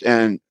 Hendricks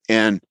and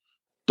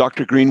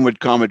Dr. Greenwood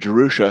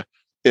Kama-Jerusha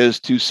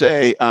is to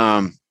say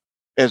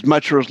as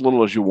much or as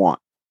little as you want.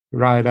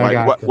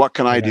 Right. What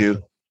can I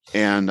do?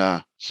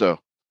 And so.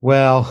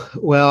 Well,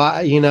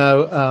 I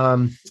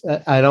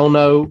don't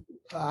know.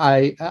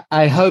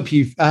 I hope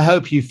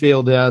you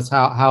feel this,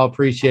 how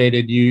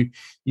appreciated you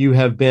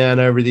have been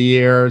over the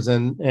years,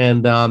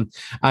 and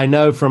I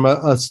know from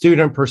a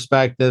student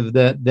perspective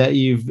that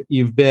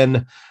you've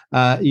been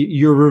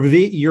you're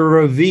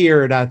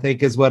revered, I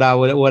think is what I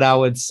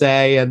would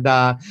say, and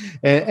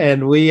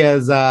we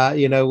as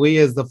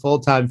the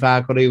full-time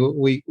faculty,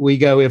 we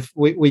go, if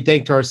we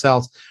think to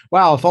ourselves,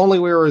 wow, if only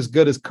we were as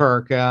good as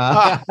Kirk.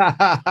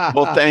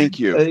 Well, thank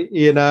you.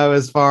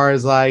 As far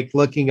as like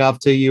looking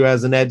up to you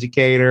as an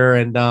educator,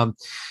 and I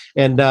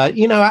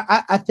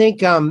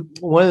think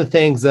one of the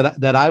things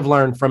that I've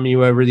learned from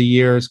you over the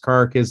years,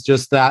 Kirk, is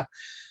just that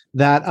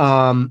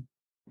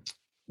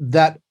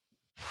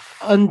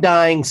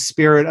undying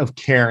spirit of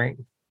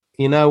caring.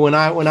 When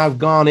I've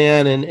gone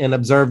in and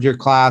observed your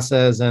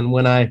classes, and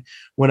when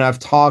I've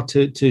talked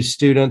to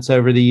students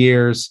over the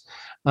years,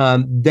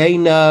 they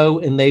know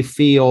and they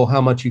feel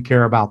how much you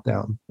care about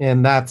them,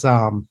 and that's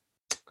something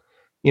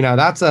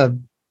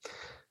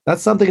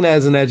that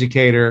as an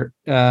educator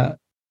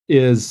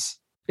is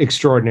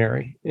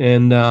extraordinary.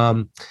 And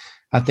I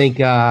think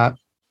I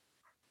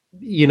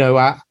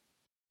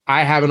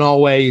haven't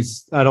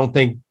always, I don't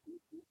think,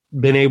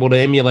 been able to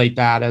emulate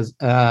that as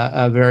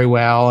very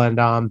well.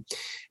 And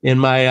in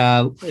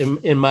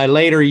my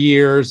later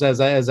years, as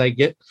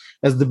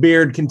the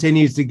beard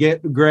continues to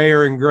get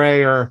grayer and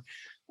grayer,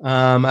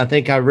 I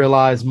think I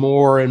realized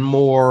more and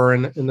more,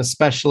 and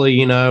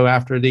especially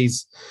after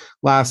these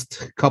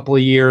last couple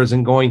of years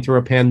and going through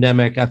a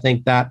pandemic, I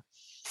think that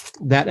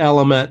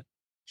element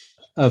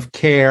of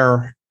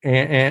care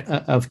and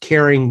of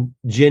caring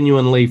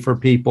genuinely for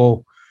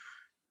people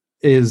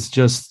is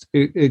just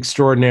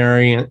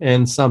extraordinary,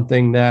 and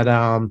something that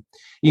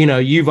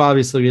you've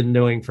obviously been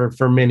doing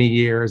for many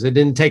years. It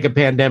didn't take a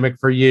pandemic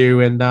for you,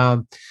 and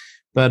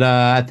but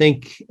I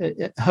think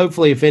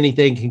hopefully, if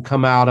anything can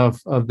come out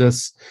of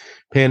this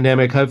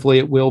pandemic, hopefully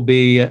it will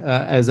be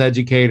as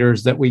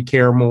educators that we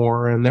care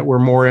more and that we're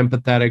more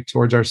empathetic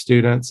towards our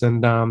students.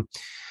 And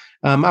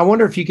I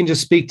wonder if you can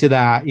just speak to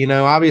that.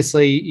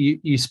 Obviously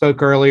you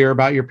spoke earlier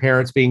about your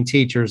parents being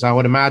teachers. I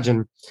would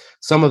imagine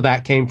some of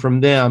that came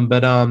from them,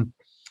 but am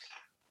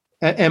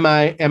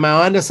I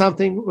onto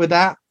something with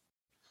that?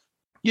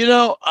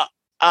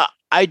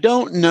 I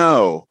don't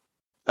know.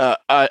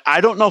 I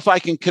don't know if I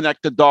can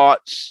connect the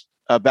dots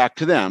back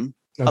to them,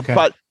 okay.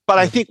 But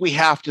I think we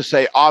have to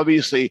say,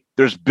 obviously,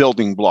 there's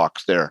building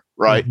blocks there,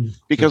 right? Mm-hmm.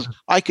 Because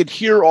I could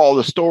hear all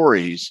the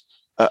stories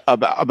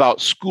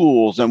about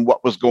schools and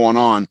what was going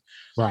on,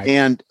 right?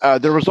 And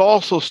there was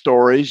also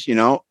stories,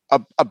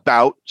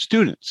 about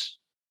students,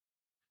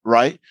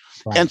 right?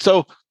 And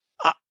so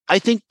I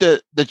think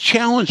the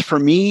challenge for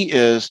me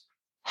is,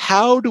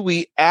 how do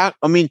we act?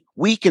 I mean,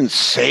 we can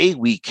say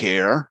we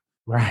care,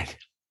 right?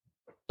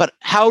 But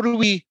how do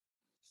we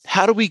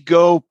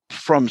go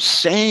from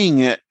saying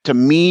it to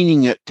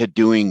meaning it to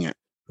doing it?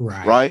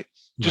 Right?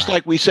 Just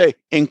like we say,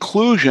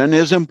 inclusion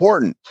is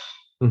important.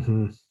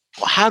 Mm-hmm.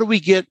 How do we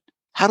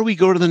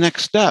go to the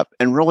next step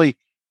and really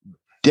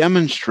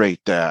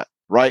demonstrate that,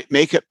 right?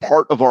 Make it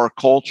part of our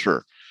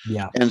culture.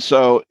 Yeah. And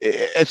so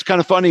it's kind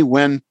of funny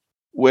when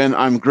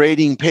I'm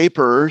grading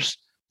papers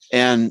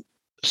and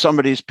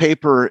somebody's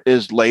paper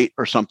is late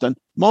or something.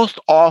 Most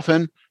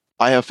often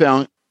I have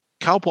found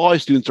Cal Poly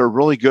students are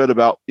really good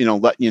about,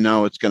 letting you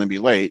know it's going to be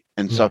late.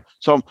 And so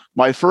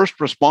my first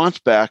response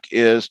back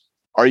is,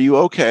 are you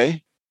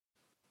okay?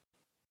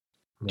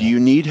 Yeah. Do you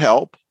need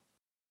help?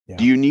 Yeah.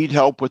 Do you need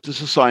help with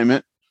this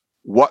assignment?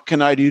 What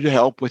can I do to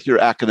help with your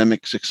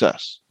academic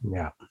success?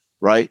 Yeah.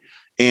 Right.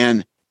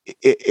 And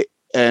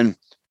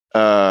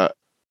so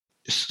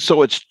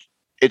it's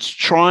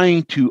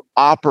trying to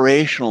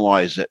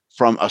operationalize it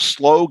from a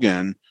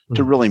slogan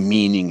to really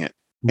meaning it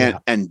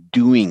and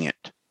doing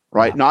it.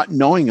 Right. Yeah. Not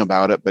knowing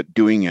about it, but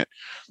doing it.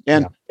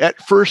 And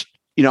at first,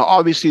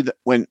 obviously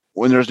when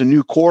there's a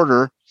new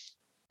quarter,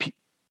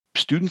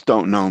 students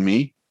don't know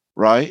me,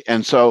 right?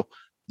 And so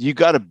you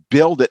got to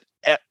build it.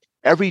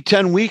 Every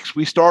 10 weeks,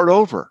 we start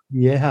over.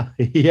 Yeah.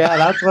 Yeah.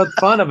 That's what's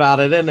fun about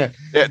it, isn't it?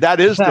 Yeah, that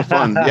is the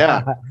fun.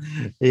 Yeah.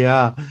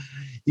 Yeah.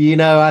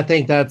 I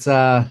think that's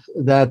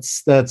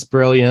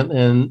brilliant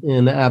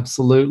and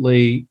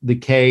absolutely the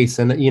case.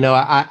 And,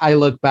 I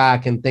look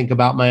back and think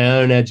about my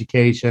own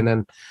education,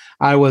 and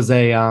I was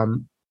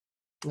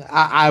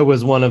I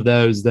was one of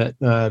those that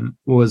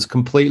was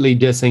completely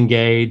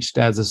disengaged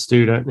as a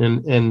student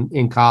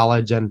in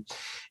college, and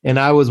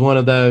I was one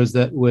of those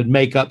that would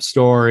make up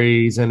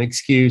stories and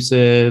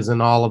excuses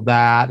and all of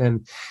that,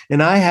 and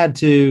I had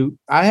to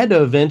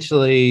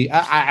eventually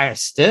I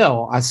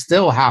still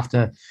have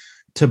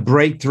to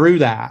break through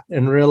that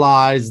and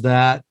realize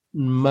that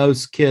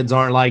most kids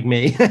aren't like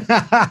me.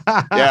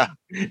 Yeah.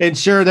 And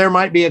sure, there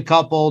might be a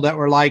couple that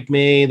were like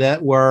me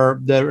that were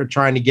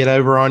trying to get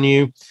over on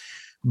you,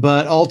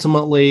 but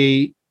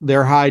ultimately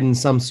they're hiding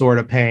some sort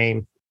of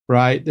pain,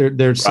 right?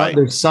 There's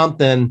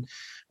something.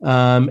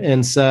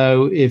 And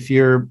so if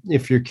you're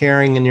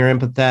caring and you're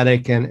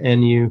empathetic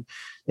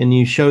and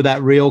you show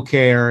that real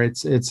care,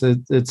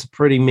 it's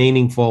pretty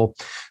meaningful.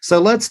 So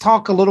let's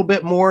talk a little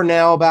bit more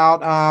now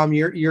about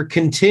your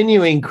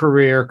continuing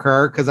career,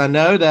 Kirk, because I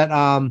know that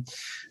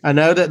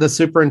the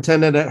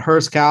superintendent at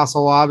Hearst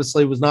Castle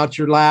obviously was not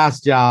your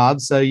last job.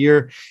 So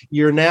you're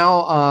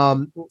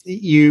now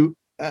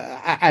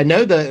I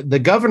know the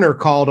governor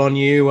called on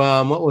you.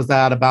 What was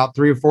that, about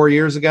 3 or 4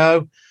 years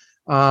ago?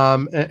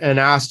 And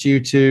asked you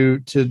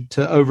to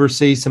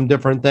oversee some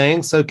different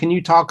things. So can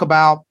you talk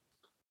about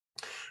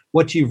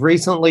what you've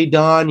recently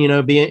done,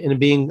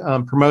 being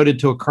promoted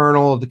to a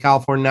colonel of the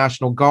California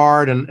National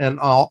Guard and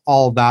all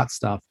of that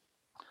stuff?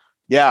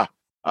 Yeah.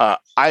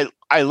 I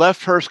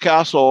left Hearst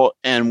Castle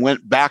and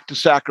went back to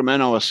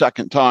Sacramento a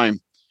second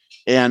time.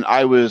 And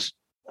I was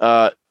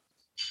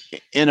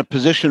in a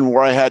position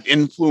where I had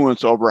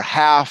influence over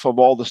half of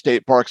all the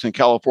state parks in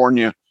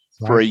California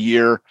for a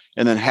year,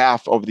 and then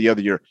half over the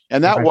other year.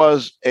 And that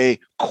was a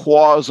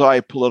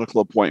quasi-political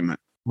appointment.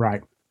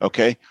 Right.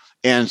 Okay.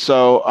 And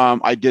so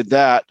I did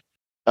that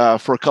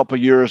for a couple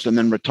of years and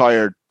then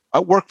retired. I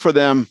worked for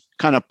them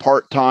kind of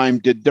part-time,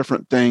 did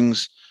different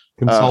things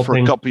for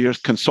a couple of years,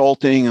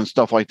 consulting and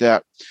stuff like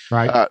that.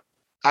 Right.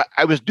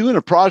 I was doing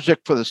a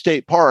project for the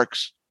state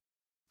parks,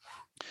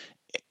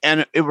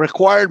 and it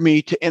required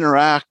me to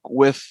interact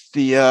with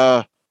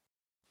the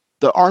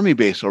Army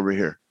base over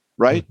here.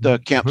 Right. Mm-hmm. The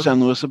Camp San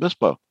Luis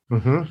Obispo.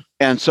 Mm-hmm.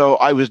 And so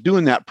I was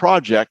doing that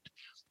project.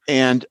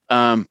 And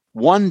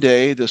one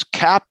day this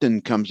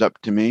captain comes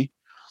up to me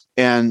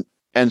and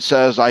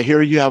says, "I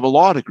hear you have a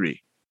law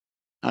degree."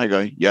 I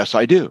go, "Yes,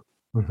 I do."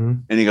 Mm-hmm.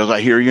 And he goes, "I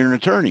hear you're an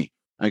attorney."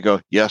 I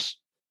go, Yes,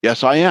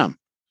 I am."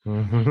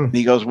 Mm-hmm. And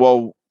he goes,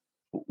 "Well,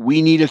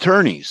 we need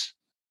attorneys."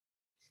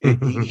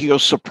 Mm-hmm. He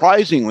goes,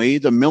 "Surprisingly,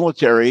 the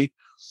military,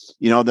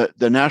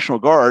 the National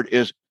Guard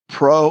is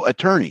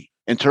pro-attorney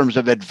in terms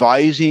of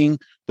advising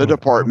the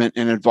department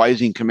and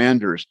advising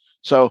commanders."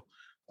 So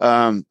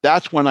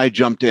that's when I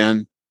jumped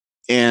in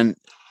and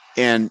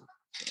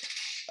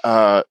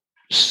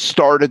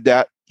started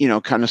that,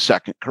 kind of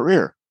second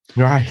career.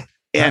 Right.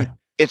 And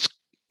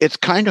it's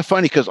kind of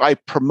funny because I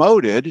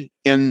promoted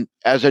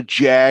as a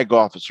JAG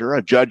officer,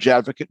 a Judge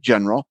Advocate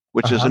General,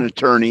 which is an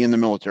attorney in the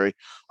military.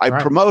 I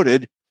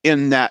promoted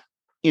in that,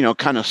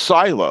 kind of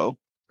silo.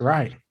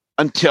 Right.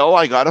 Until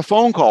I got a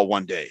phone call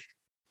one day.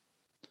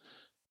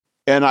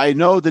 And I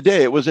know the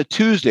day. It was a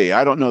Tuesday.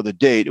 I don't know the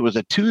date. It was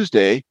a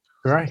Tuesday.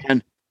 Right.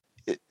 And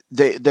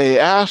they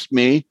asked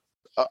me,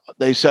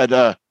 they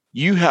said,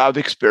 "You have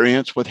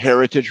experience with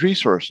heritage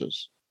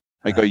resources."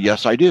 I go,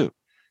 "Yes, I do."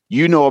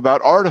 "You know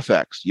about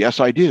artifacts?" "Yes,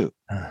 I do."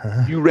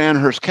 "You ran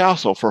Hearst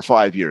Castle for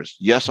 5 years?"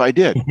 "Yes, I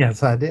did."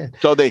 Yes, I did.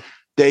 So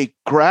they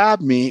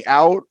grabbed me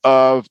out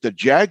of the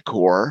JAG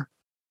Corps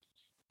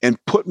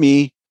and put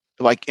me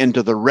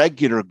into the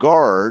regular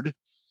guard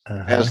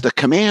as the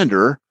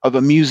commander of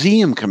a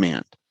museum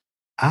command.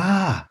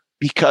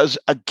 Because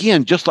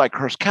again, just like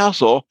Hearst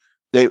Castle,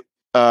 they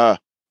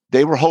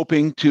were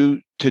hoping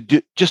to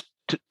do just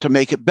to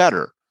make it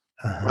better.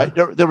 Right?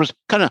 There was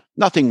kind of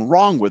nothing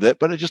wrong with it,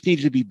 but it just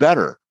needed to be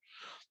better.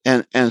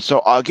 And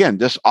so again,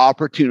 this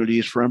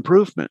opportunities for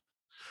improvement.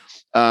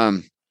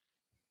 And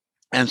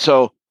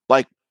so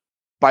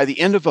by the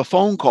end of a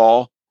phone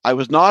call, I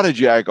was not a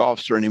JAG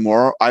officer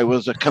anymore. I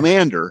was a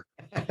commander.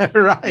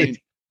 Right.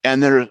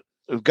 And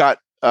we've got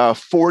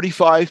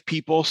 45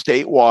 people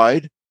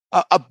statewide,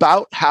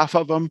 about half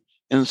of them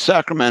in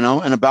Sacramento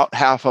and about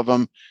half of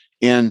them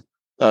in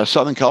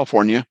Southern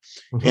California.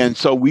 Mm-hmm. And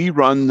so we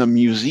run the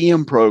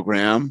museum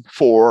program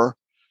for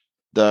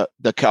the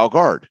Cal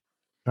Guard.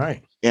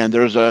 Right. And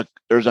there's a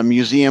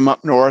museum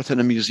up north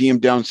and a museum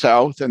down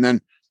south. And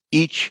then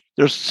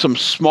there's some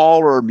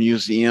smaller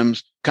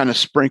museums kind of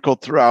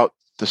sprinkled throughout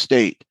the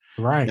state.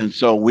 Right. And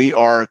so we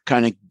are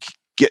kind of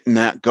getting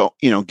that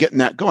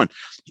going.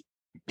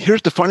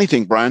 Here's the funny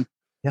thing, Brian.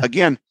 Yeah.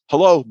 Again,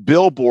 hello,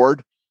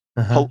 billboard.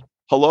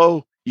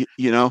 Hello,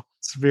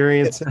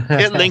 experience.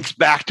 It links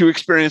back to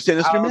experienced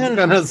industry I was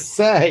management. gonna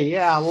say,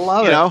 yeah, I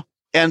love it.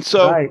 And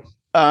so, Right.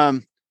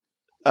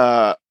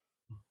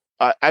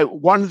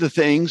 One of the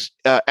things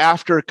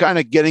after kind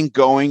of getting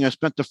going, I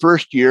spent the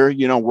first year,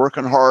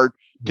 working hard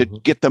to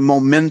get the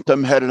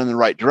momentum headed in the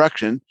right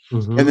direction.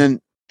 Mm-hmm. And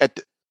then at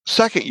the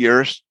second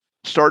year,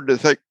 started to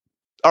think,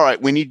 all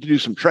right, we need to do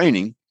some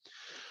training.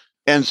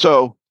 And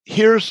so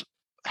here's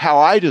how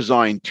I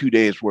designed 2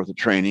 days worth of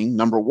training.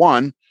 Number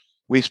one,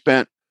 we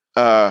spent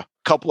a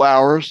couple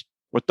hours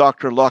with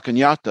Dr.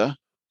 Lakanyata,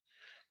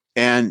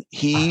 and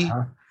he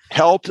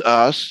helped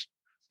us.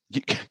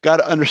 You got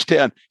to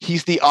understand,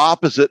 he's the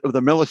opposite of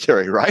the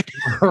military, right?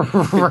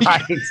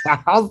 Right.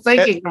 I was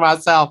thinking to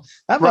myself,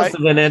 that must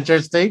have been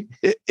interesting.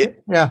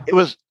 It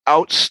was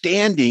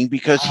outstanding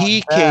because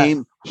he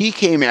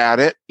came at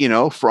it,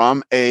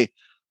 from a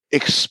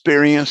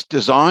experienced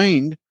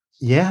design.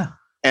 Yeah.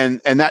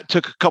 And that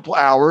took a couple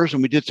hours,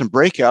 and we did some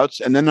breakouts.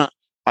 And then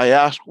I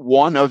asked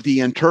one of the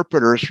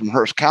interpreters from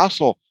Hearst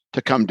Castle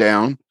to come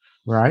down.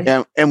 Right.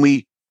 And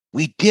we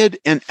did,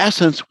 in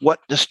essence, what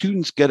the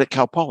students get at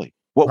Cal Poly,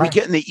 what we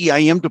get in the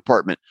EIM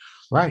department.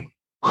 Right.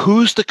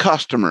 Who's the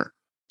customer?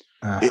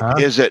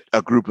 Is it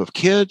a group of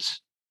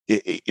kids?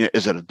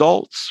 Is it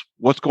adults?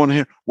 What's going on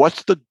here?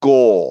 What's the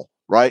goal?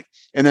 Right.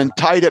 And then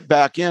tied it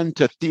back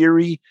into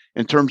theory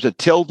in terms of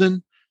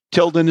Tilden.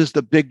 Tilden is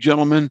the big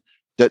gentleman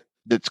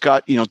that's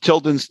got,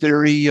 Tilden's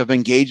theory of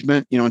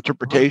engagement,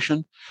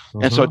 interpretation.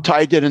 And so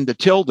tied it into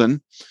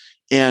Tilden.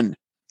 And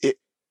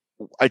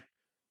I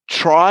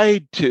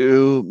tried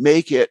to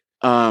make it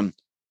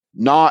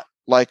not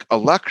like a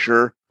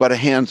lecture, but a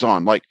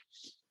hands-on.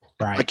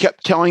 I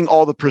kept telling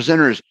all the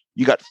presenters,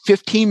 you got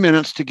 15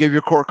 minutes to give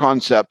your core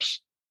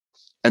concepts,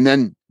 and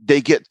then they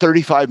get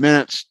 35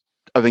 minutes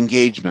of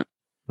engagement.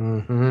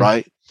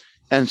 Right.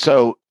 And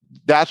so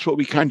that's what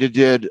we kind of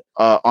did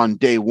on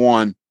day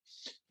one.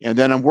 And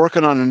then I'm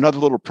working on another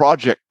little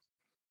project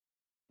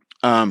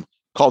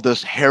called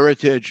this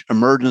Heritage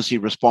Emergency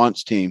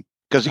Response Team.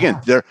 Because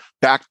again, they're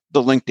back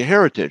the link to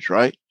heritage,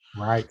 right?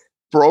 Right.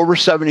 For over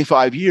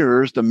 75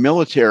 years, the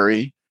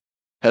military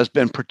has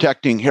been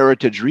protecting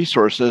heritage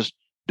resources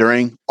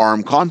during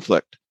armed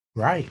conflict.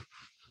 Right.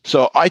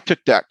 So I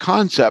took that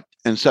concept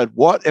and said,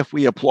 what if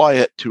we apply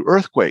it to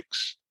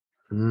earthquakes,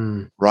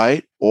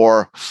 right?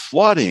 Or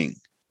flooding.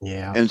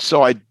 Yeah. And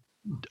so I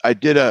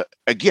did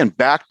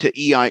back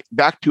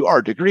to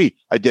our degree,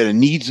 I did a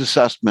needs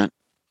assessment.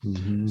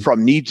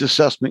 From needs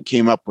assessment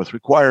came up with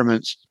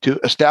requirements to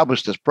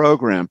establish this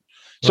program.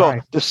 So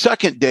the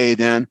second day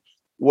then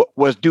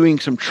was doing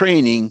some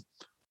training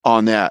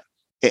on that.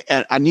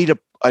 And I need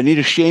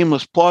a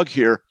shameless plug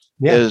here.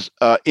 Is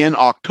in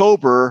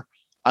October,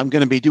 I'm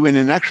going to be doing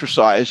an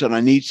exercise, and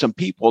I need some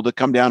people to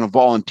come down and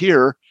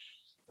volunteer.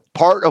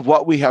 Part of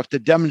what we have to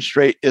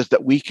demonstrate is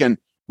that we can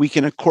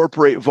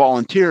incorporate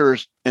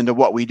volunteers into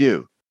what we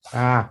do.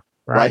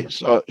 Right.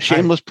 So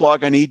shameless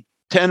plug. I need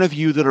 10 of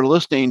you that are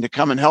listening to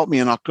come and help me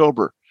in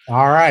October.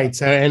 All right.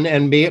 So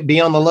and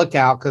be on the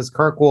lookout, because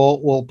Kirk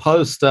will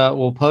post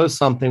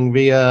something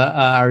via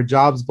our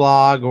jobs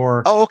blog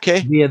or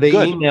via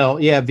the email.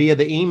 Yeah, via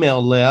the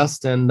email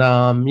list. And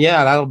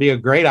that'll be a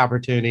great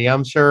opportunity.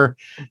 I'm sure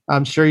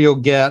you'll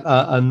get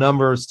a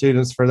number of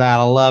students for that.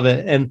 I love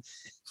it. And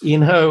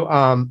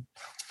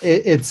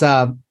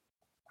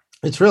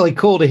it's really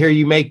cool to hear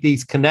you make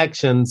these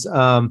connections,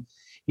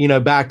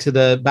 back to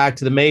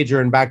the major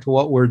and back to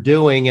what we're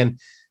doing. And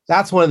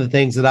that's one of the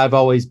things that I've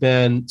always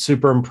been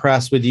super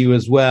impressed with you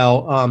as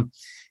well.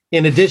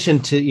 In addition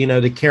to,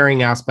 the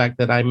caring aspect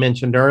that I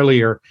mentioned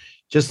earlier,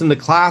 just in the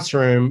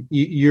classroom,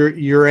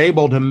 you're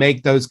able to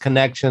make those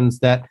connections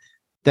that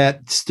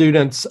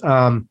students,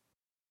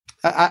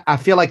 I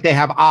feel like they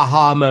have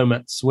aha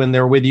moments when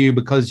they're with you,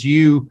 because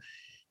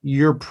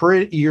you're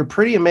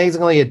pretty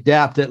amazingly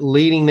adept at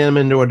leading them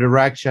into a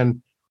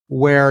direction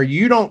where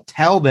you don't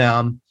tell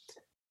them,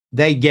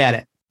 they get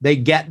it. They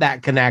get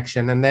that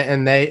connection, and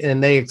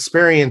they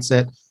experience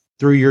it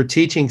through your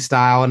teaching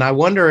style. And I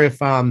wonder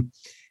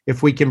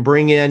if we can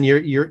bring in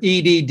your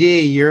EDD,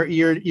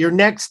 your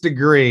next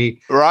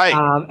degree. Right.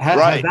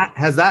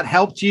 Has that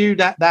helped you?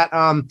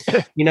 I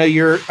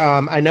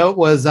know it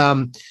was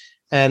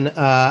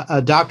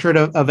a doctorate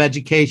of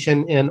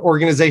education in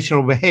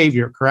organizational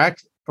behavior,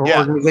 correct? Or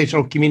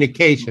organizational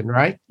communication,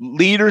 right?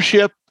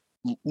 Leadership,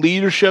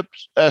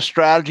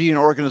 strategy, and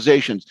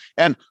organizations.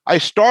 And I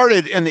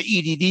started in the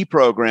EDD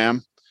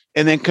program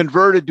and then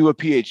converted to a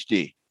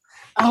PhD.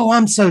 Oh,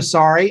 I'm so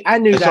sorry. I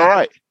knew that. All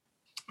right.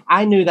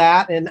 I knew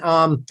that. And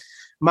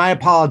my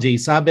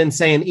apologies. I've been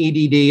saying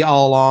EDD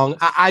all along.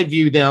 I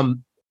view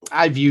them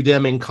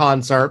in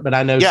concert, but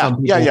I know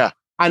some people.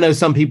 I know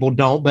some people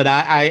don't, but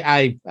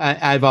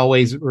I've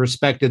always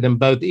respected them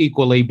both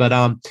equally.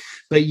 But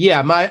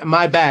yeah,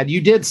 my bad.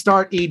 You did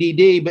start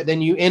EDD, but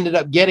then you ended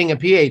up getting a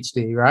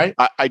PhD, right?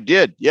 I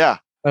did. Yeah.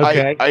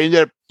 Okay. I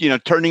ended up,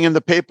 turning in the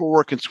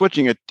paperwork and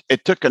switching it.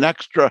 It took an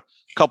extra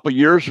couple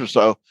years or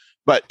so,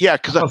 but yeah,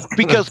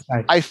 because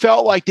I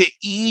felt like the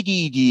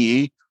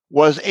EDD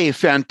was a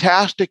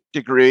fantastic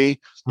degree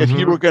if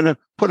you were going to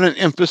put an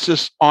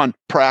emphasis on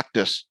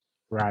practice,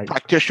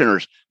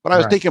 practitioners. But I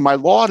was thinking my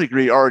law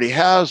degree already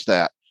has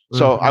that.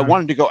 So I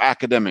wanted to go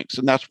academics,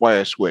 and that's why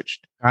I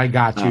switched. I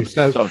got you.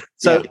 So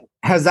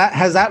has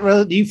that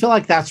really, do you feel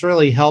like that's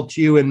really helped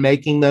you in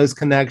making those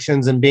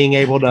connections and being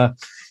able to,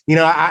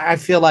 I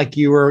feel like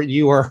you were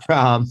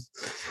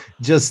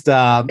just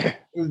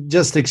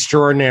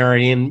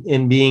extraordinary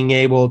in being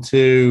able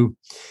to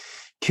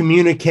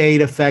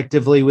communicate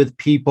effectively with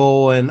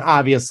people, and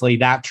obviously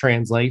that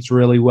translates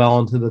really well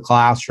into the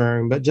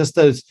classroom. But just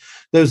those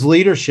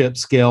leadership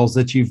skills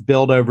that you've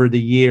built over the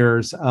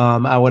years,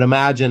 I would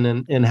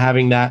imagine, in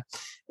having that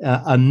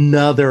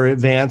another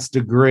advanced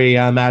degree,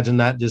 I imagine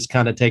that just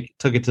kind of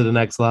took it to the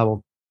next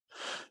level.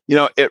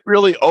 It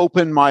really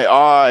opened my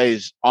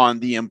eyes on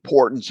the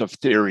importance of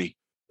theory.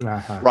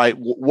 Right?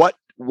 What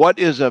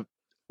is a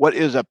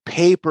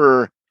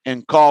paper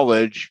in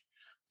college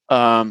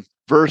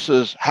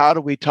versus how do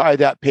we tie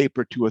that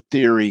paper to a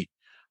theory,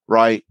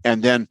 right?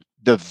 And then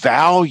the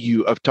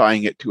value of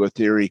tying it to a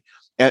theory,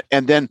 and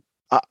then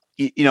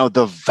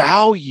the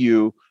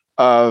value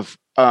of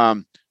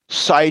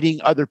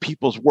citing other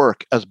people's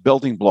work as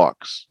building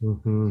blocks.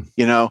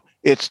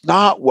 It's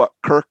not what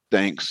Kirk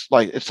thinks.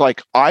 It's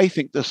like, I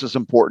think this is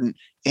important,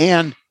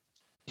 and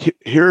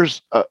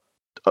here's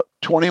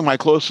 20 of my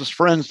closest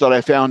friends that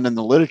I found in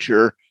the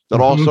literature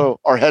that also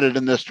are headed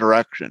in this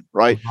direction,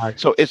 right?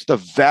 So it's the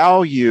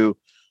value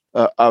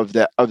of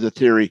the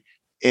theory,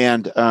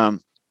 and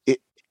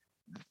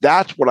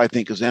that's what I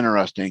think is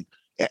interesting.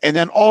 And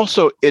then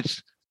also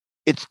it's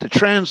the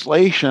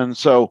translation.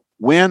 So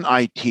when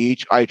I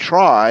teach, I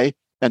try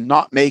and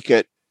not make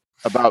it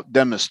about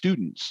them as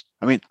students.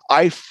 I mean,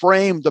 I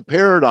frame the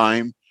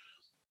paradigm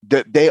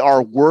that they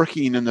are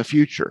working in the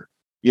future.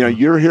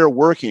 You're here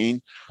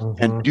working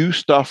and do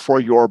stuff for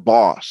your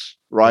boss,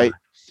 right?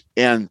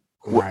 And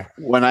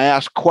when I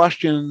ask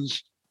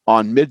questions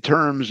on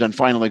midterms and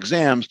final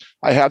exams,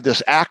 I have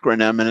this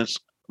acronym, and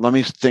let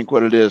me think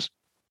what it is.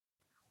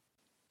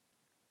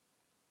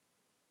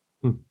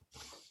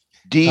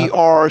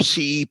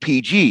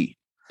 DRCPG.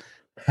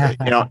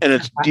 And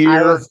it's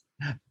dear.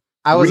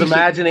 I was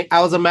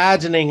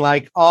imagining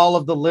like all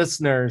of the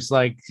listeners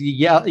like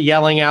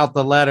yelling out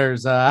the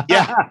letters.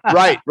 Yeah,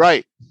 right.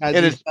 As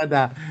and you said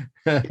that.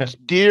 It's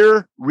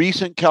dear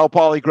recent Cal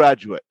Poly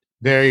graduate.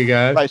 There you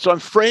go. Right. So I'm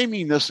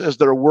framing this as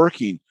they're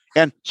working.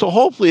 And so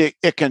hopefully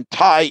it can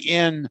tie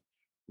in,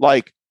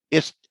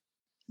 it's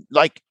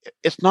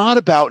not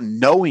about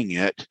knowing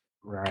it.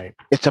 Right.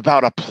 It's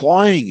about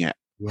applying it.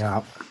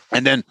 Yeah.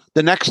 And then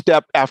the next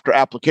step after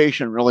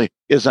application really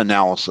is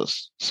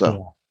analysis.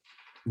 So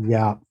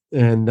yeah.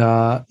 And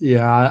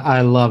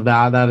I love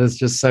that. That is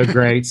just so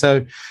great.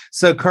 So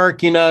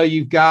Kirk,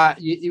 we've got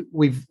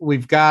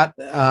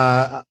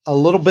a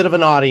little bit of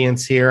an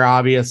audience here,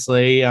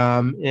 obviously,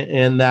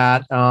 in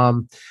that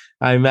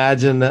I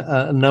imagine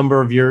a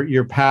number of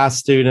your past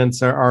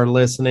students are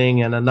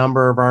listening, and a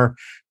number of our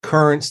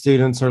current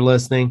students are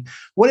listening.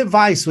 What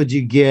advice would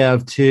you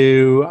give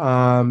to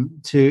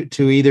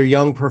either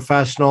young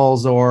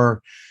professionals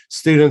or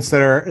students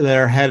that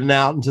are heading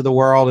out into the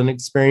world and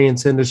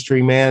experience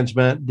industry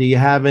management? Do you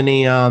have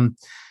any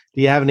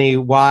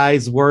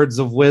wise words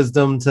of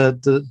wisdom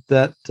to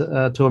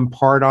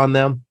impart on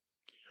them?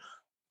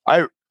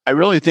 I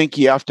really think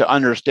you have to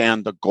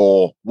understand the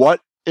goal.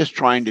 What is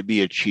trying to be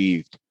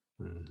achieved?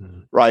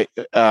 Right.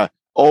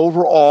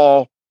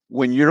 Overall,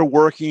 when you're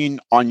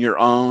working on your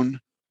own,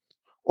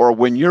 or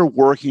when you're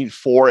working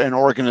for an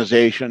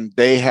organization,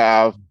 they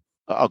have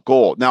a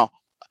goal. Now,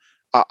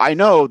 I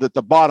know that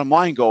the bottom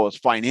line goal is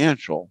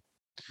financial,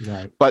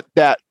 right, but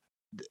that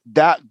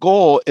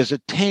goal is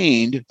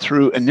attained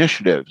through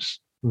initiatives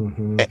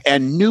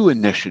and new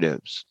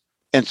initiatives.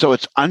 And so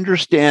it's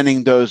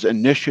understanding those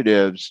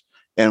initiatives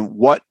and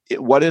what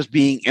is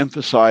being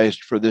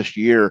emphasized for this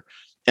year.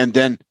 And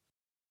then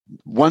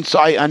once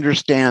I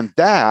understand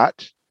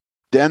that,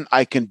 then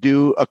I can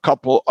do a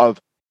couple of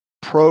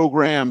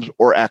programs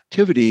or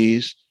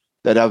activities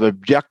that have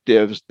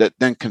objectives that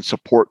then can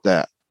support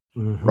that.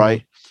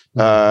 Right.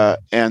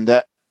 And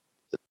that,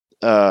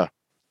 and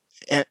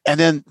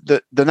then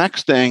the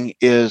next thing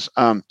is,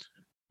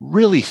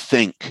 really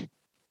think,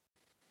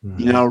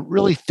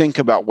 really think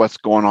about what's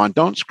going on.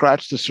 Don't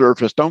scratch the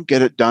surface. Don't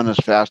get it done as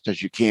fast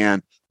as you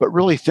can, but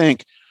really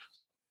think,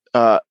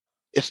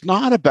 it's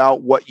not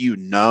about what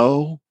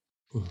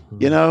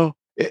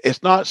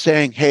it's not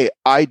saying, hey,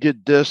 I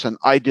did this and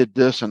I did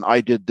this and I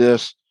did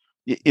this,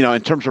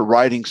 in terms of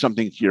writing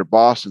something to your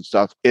boss and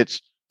stuff.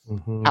 It's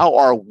how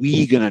are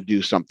we going to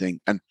do something,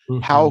 and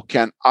how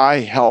can I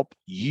help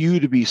you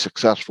to be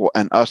successful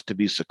and us to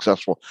be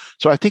successful?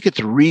 So I think it's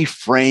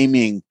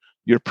reframing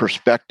your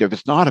perspective.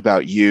 It's not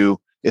about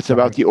you. It's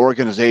about the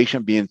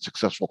organization being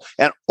successful.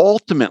 And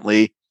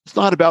ultimately, it's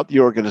not about the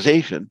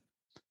organization.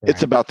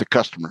 It's about the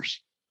customers.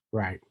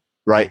 Right.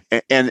 Right.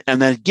 And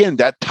then again,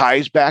 that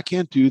ties back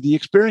into the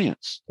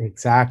experience.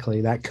 Exactly.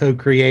 That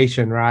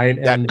co-creation,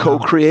 right? That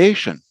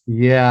co-creation.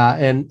 Yeah.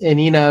 And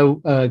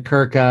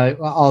Kirk,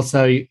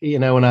 also,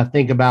 when I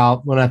think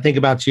about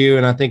you,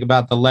 and I think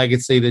about the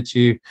legacy that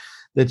you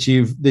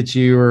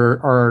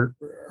are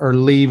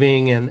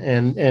leaving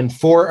and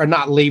for, or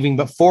not leaving,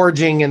 but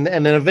forging and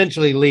then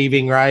eventually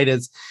leaving, right?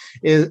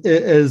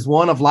 Is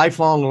one of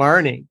lifelong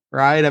learning,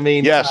 right? I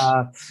mean, yes.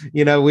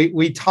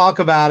 We talk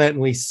about it and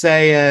we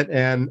say it,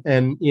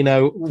 and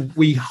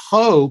we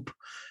hope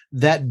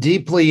that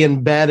deeply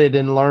embedded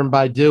in learn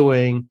by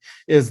doing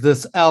is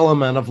this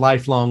element of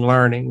lifelong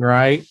learning,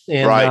 right?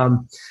 And right.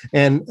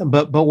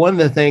 But one of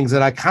the things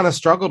that I kind of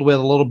struggled with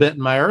a little bit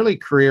in my early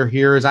career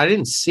here is I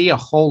didn't see a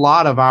whole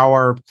lot of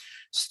our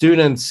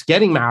students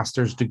getting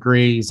master's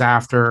degrees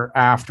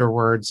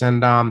afterwards.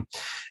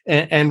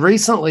 And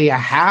recently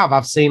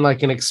I've seen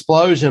like an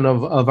explosion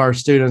of our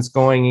students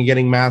going and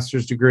getting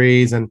master's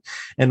degrees and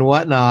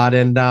whatnot.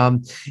 And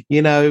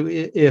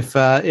if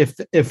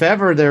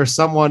ever there's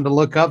someone to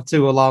look up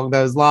to along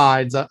those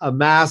lines, a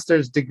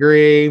master's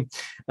degree,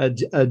 a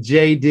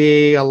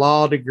JD, a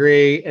law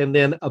degree, and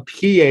then a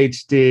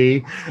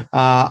PhD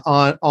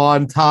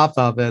on top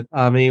of it.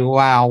 I mean,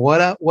 wow,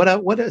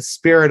 what a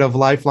spirit of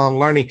lifelong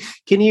learning.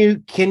 Can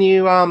you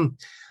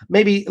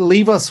maybe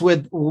leave us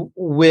with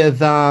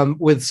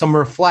some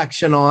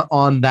reflection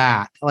on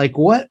that? Like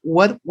what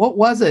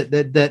was it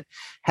that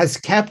has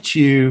kept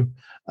you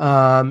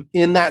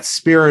in that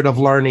spirit of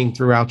learning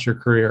throughout your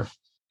career?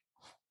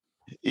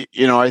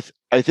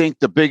 I think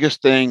the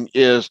biggest thing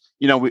is,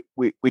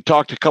 we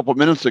talked a couple of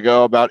minutes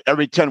ago about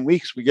every 10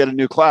 weeks we get a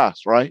new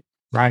class, right?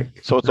 Right.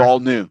 So it's all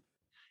new.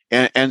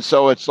 And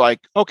so it's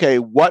like, okay,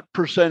 what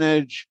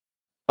percentage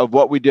of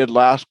what we did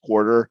last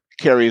quarter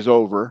carries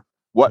over?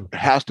 What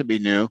has to be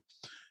new?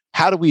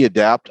 How do we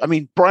adapt? I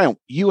mean, Brian,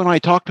 you and I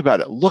talked about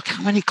it. Look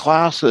how many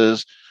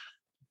classes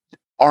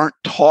aren't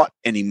taught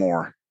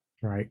anymore.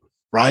 Right.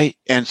 Right.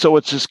 And so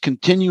it's this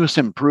continuous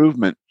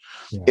improvement.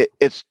 Yeah.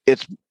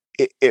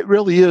 It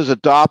really is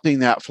adopting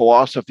that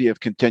philosophy of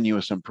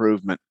continuous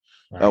improvement.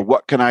 Right.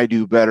 What can I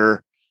do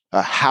better?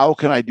 How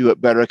can I do it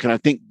better? Can I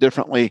think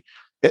differently?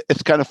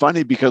 It's kind of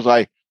funny because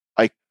I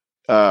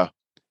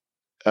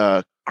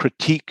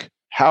critique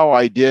how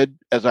I did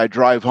as I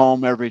drive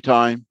home every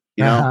time.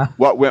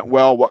 What went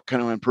well, what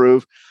can I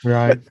improve?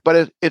 Right.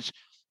 But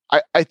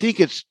I think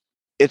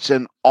it's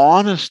an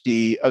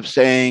honesty of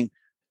saying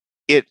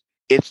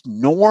it's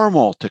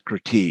normal to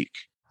critique.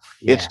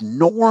 Yeah. It's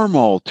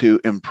normal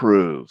to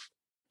improve,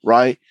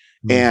 right?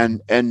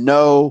 Mm-hmm. And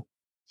know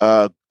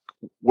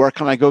where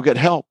can I go get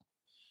help?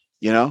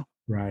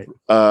 Right.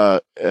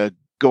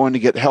 Going to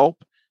get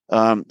help,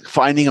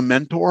 finding a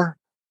mentor,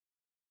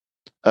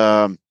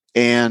 and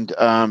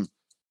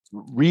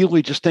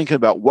really just thinking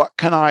about what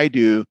can I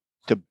do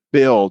to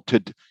build,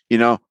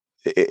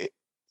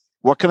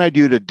 what can I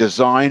do to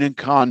design and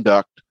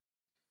conduct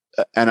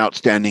an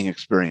outstanding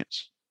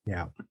experience?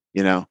 Yeah.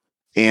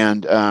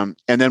 And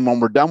then when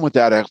we're done with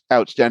that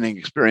outstanding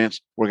experience,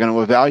 we're going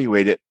to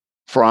evaluate it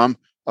from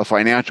a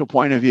financial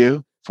point of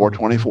view,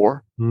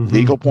 424, mm-hmm.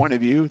 legal point of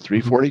view,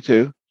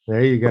 342.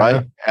 There you go.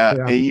 Right.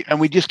 And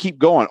we just keep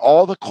going.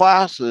 All the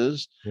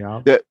classes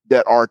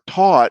that are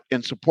taught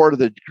in support of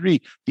the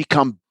degree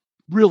become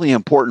really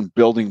important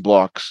building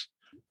blocks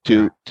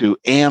to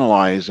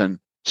analyze and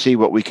see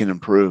what we can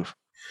improve.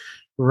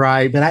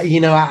 Right. But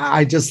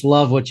I just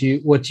love what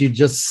you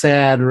just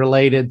said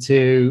related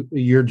to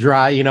your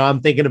drive.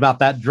 I'm thinking about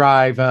that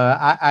drive.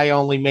 I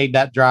only made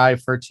that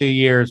drive for 2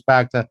 years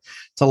back to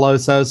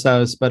Los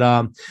Osos,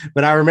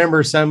 but I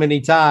remember so many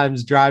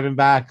times driving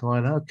back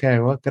going, okay,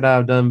 what could I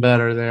have done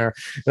better there?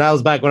 And I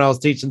was back when I was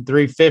teaching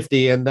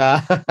 350 and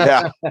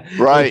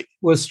right.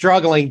 was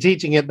struggling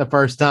teaching it the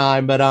first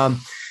time, but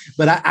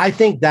I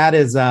think that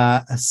is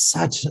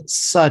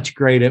such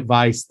great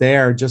advice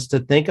there, just to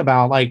think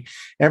about, like,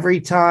 every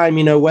time,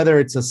 whether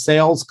it's a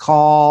sales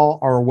call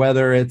or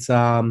whether it's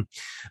a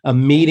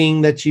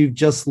meeting that you've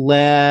just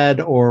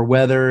led, or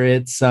whether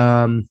it's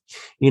a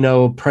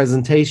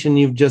presentation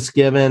you've just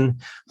given.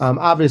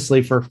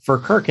 Obviously for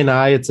Kirk and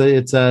I, it's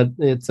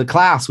a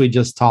class we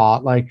just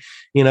taught, like,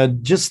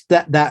 just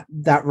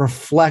that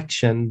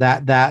reflection,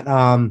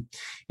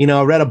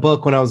 I read a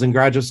book when I was in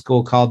graduate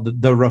school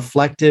called The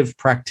Reflective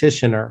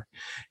Practitioner.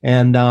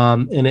 And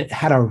it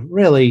had a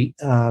really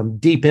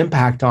deep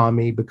impact on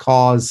me,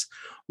 because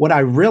what I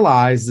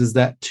realized is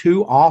that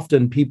too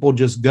often people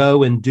just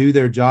go and do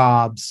their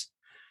jobs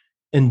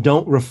and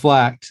don't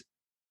reflect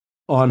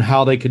on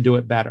how they could do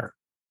it better.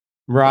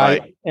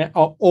 Right.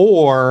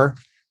 Or,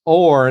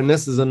 and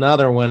this is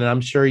another one, and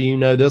I'm sure you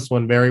know this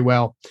one very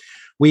well,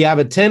 we have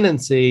a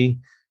tendency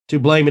to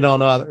blame it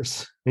on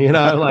others.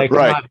 Like,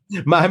 right.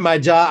 my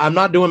job, I'm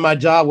not doing my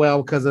job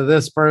well because of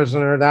this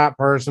person or that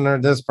person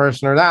or this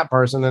person or that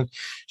person. And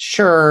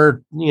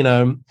sure,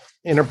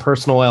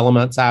 interpersonal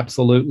elements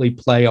absolutely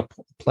play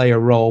a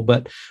role,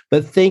 but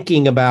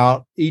thinking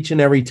about each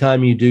and every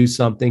time you do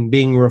something,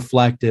 being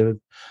reflective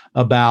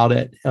about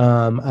it,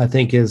 I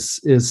think is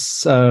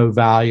so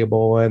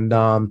valuable.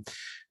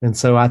 And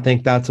so I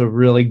think that's a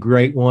really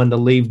great one to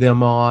leave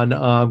them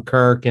on,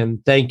 Kirk.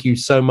 And thank you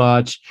so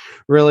much.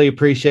 Really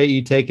appreciate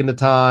you taking the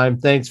time.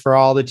 Thanks for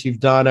all that you've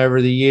done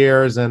over the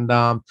years, and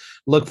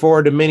look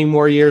forward to many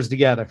more years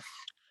together.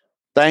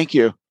 Thank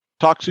you.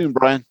 Talk soon,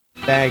 Brian.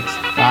 Thanks.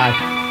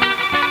 Bye.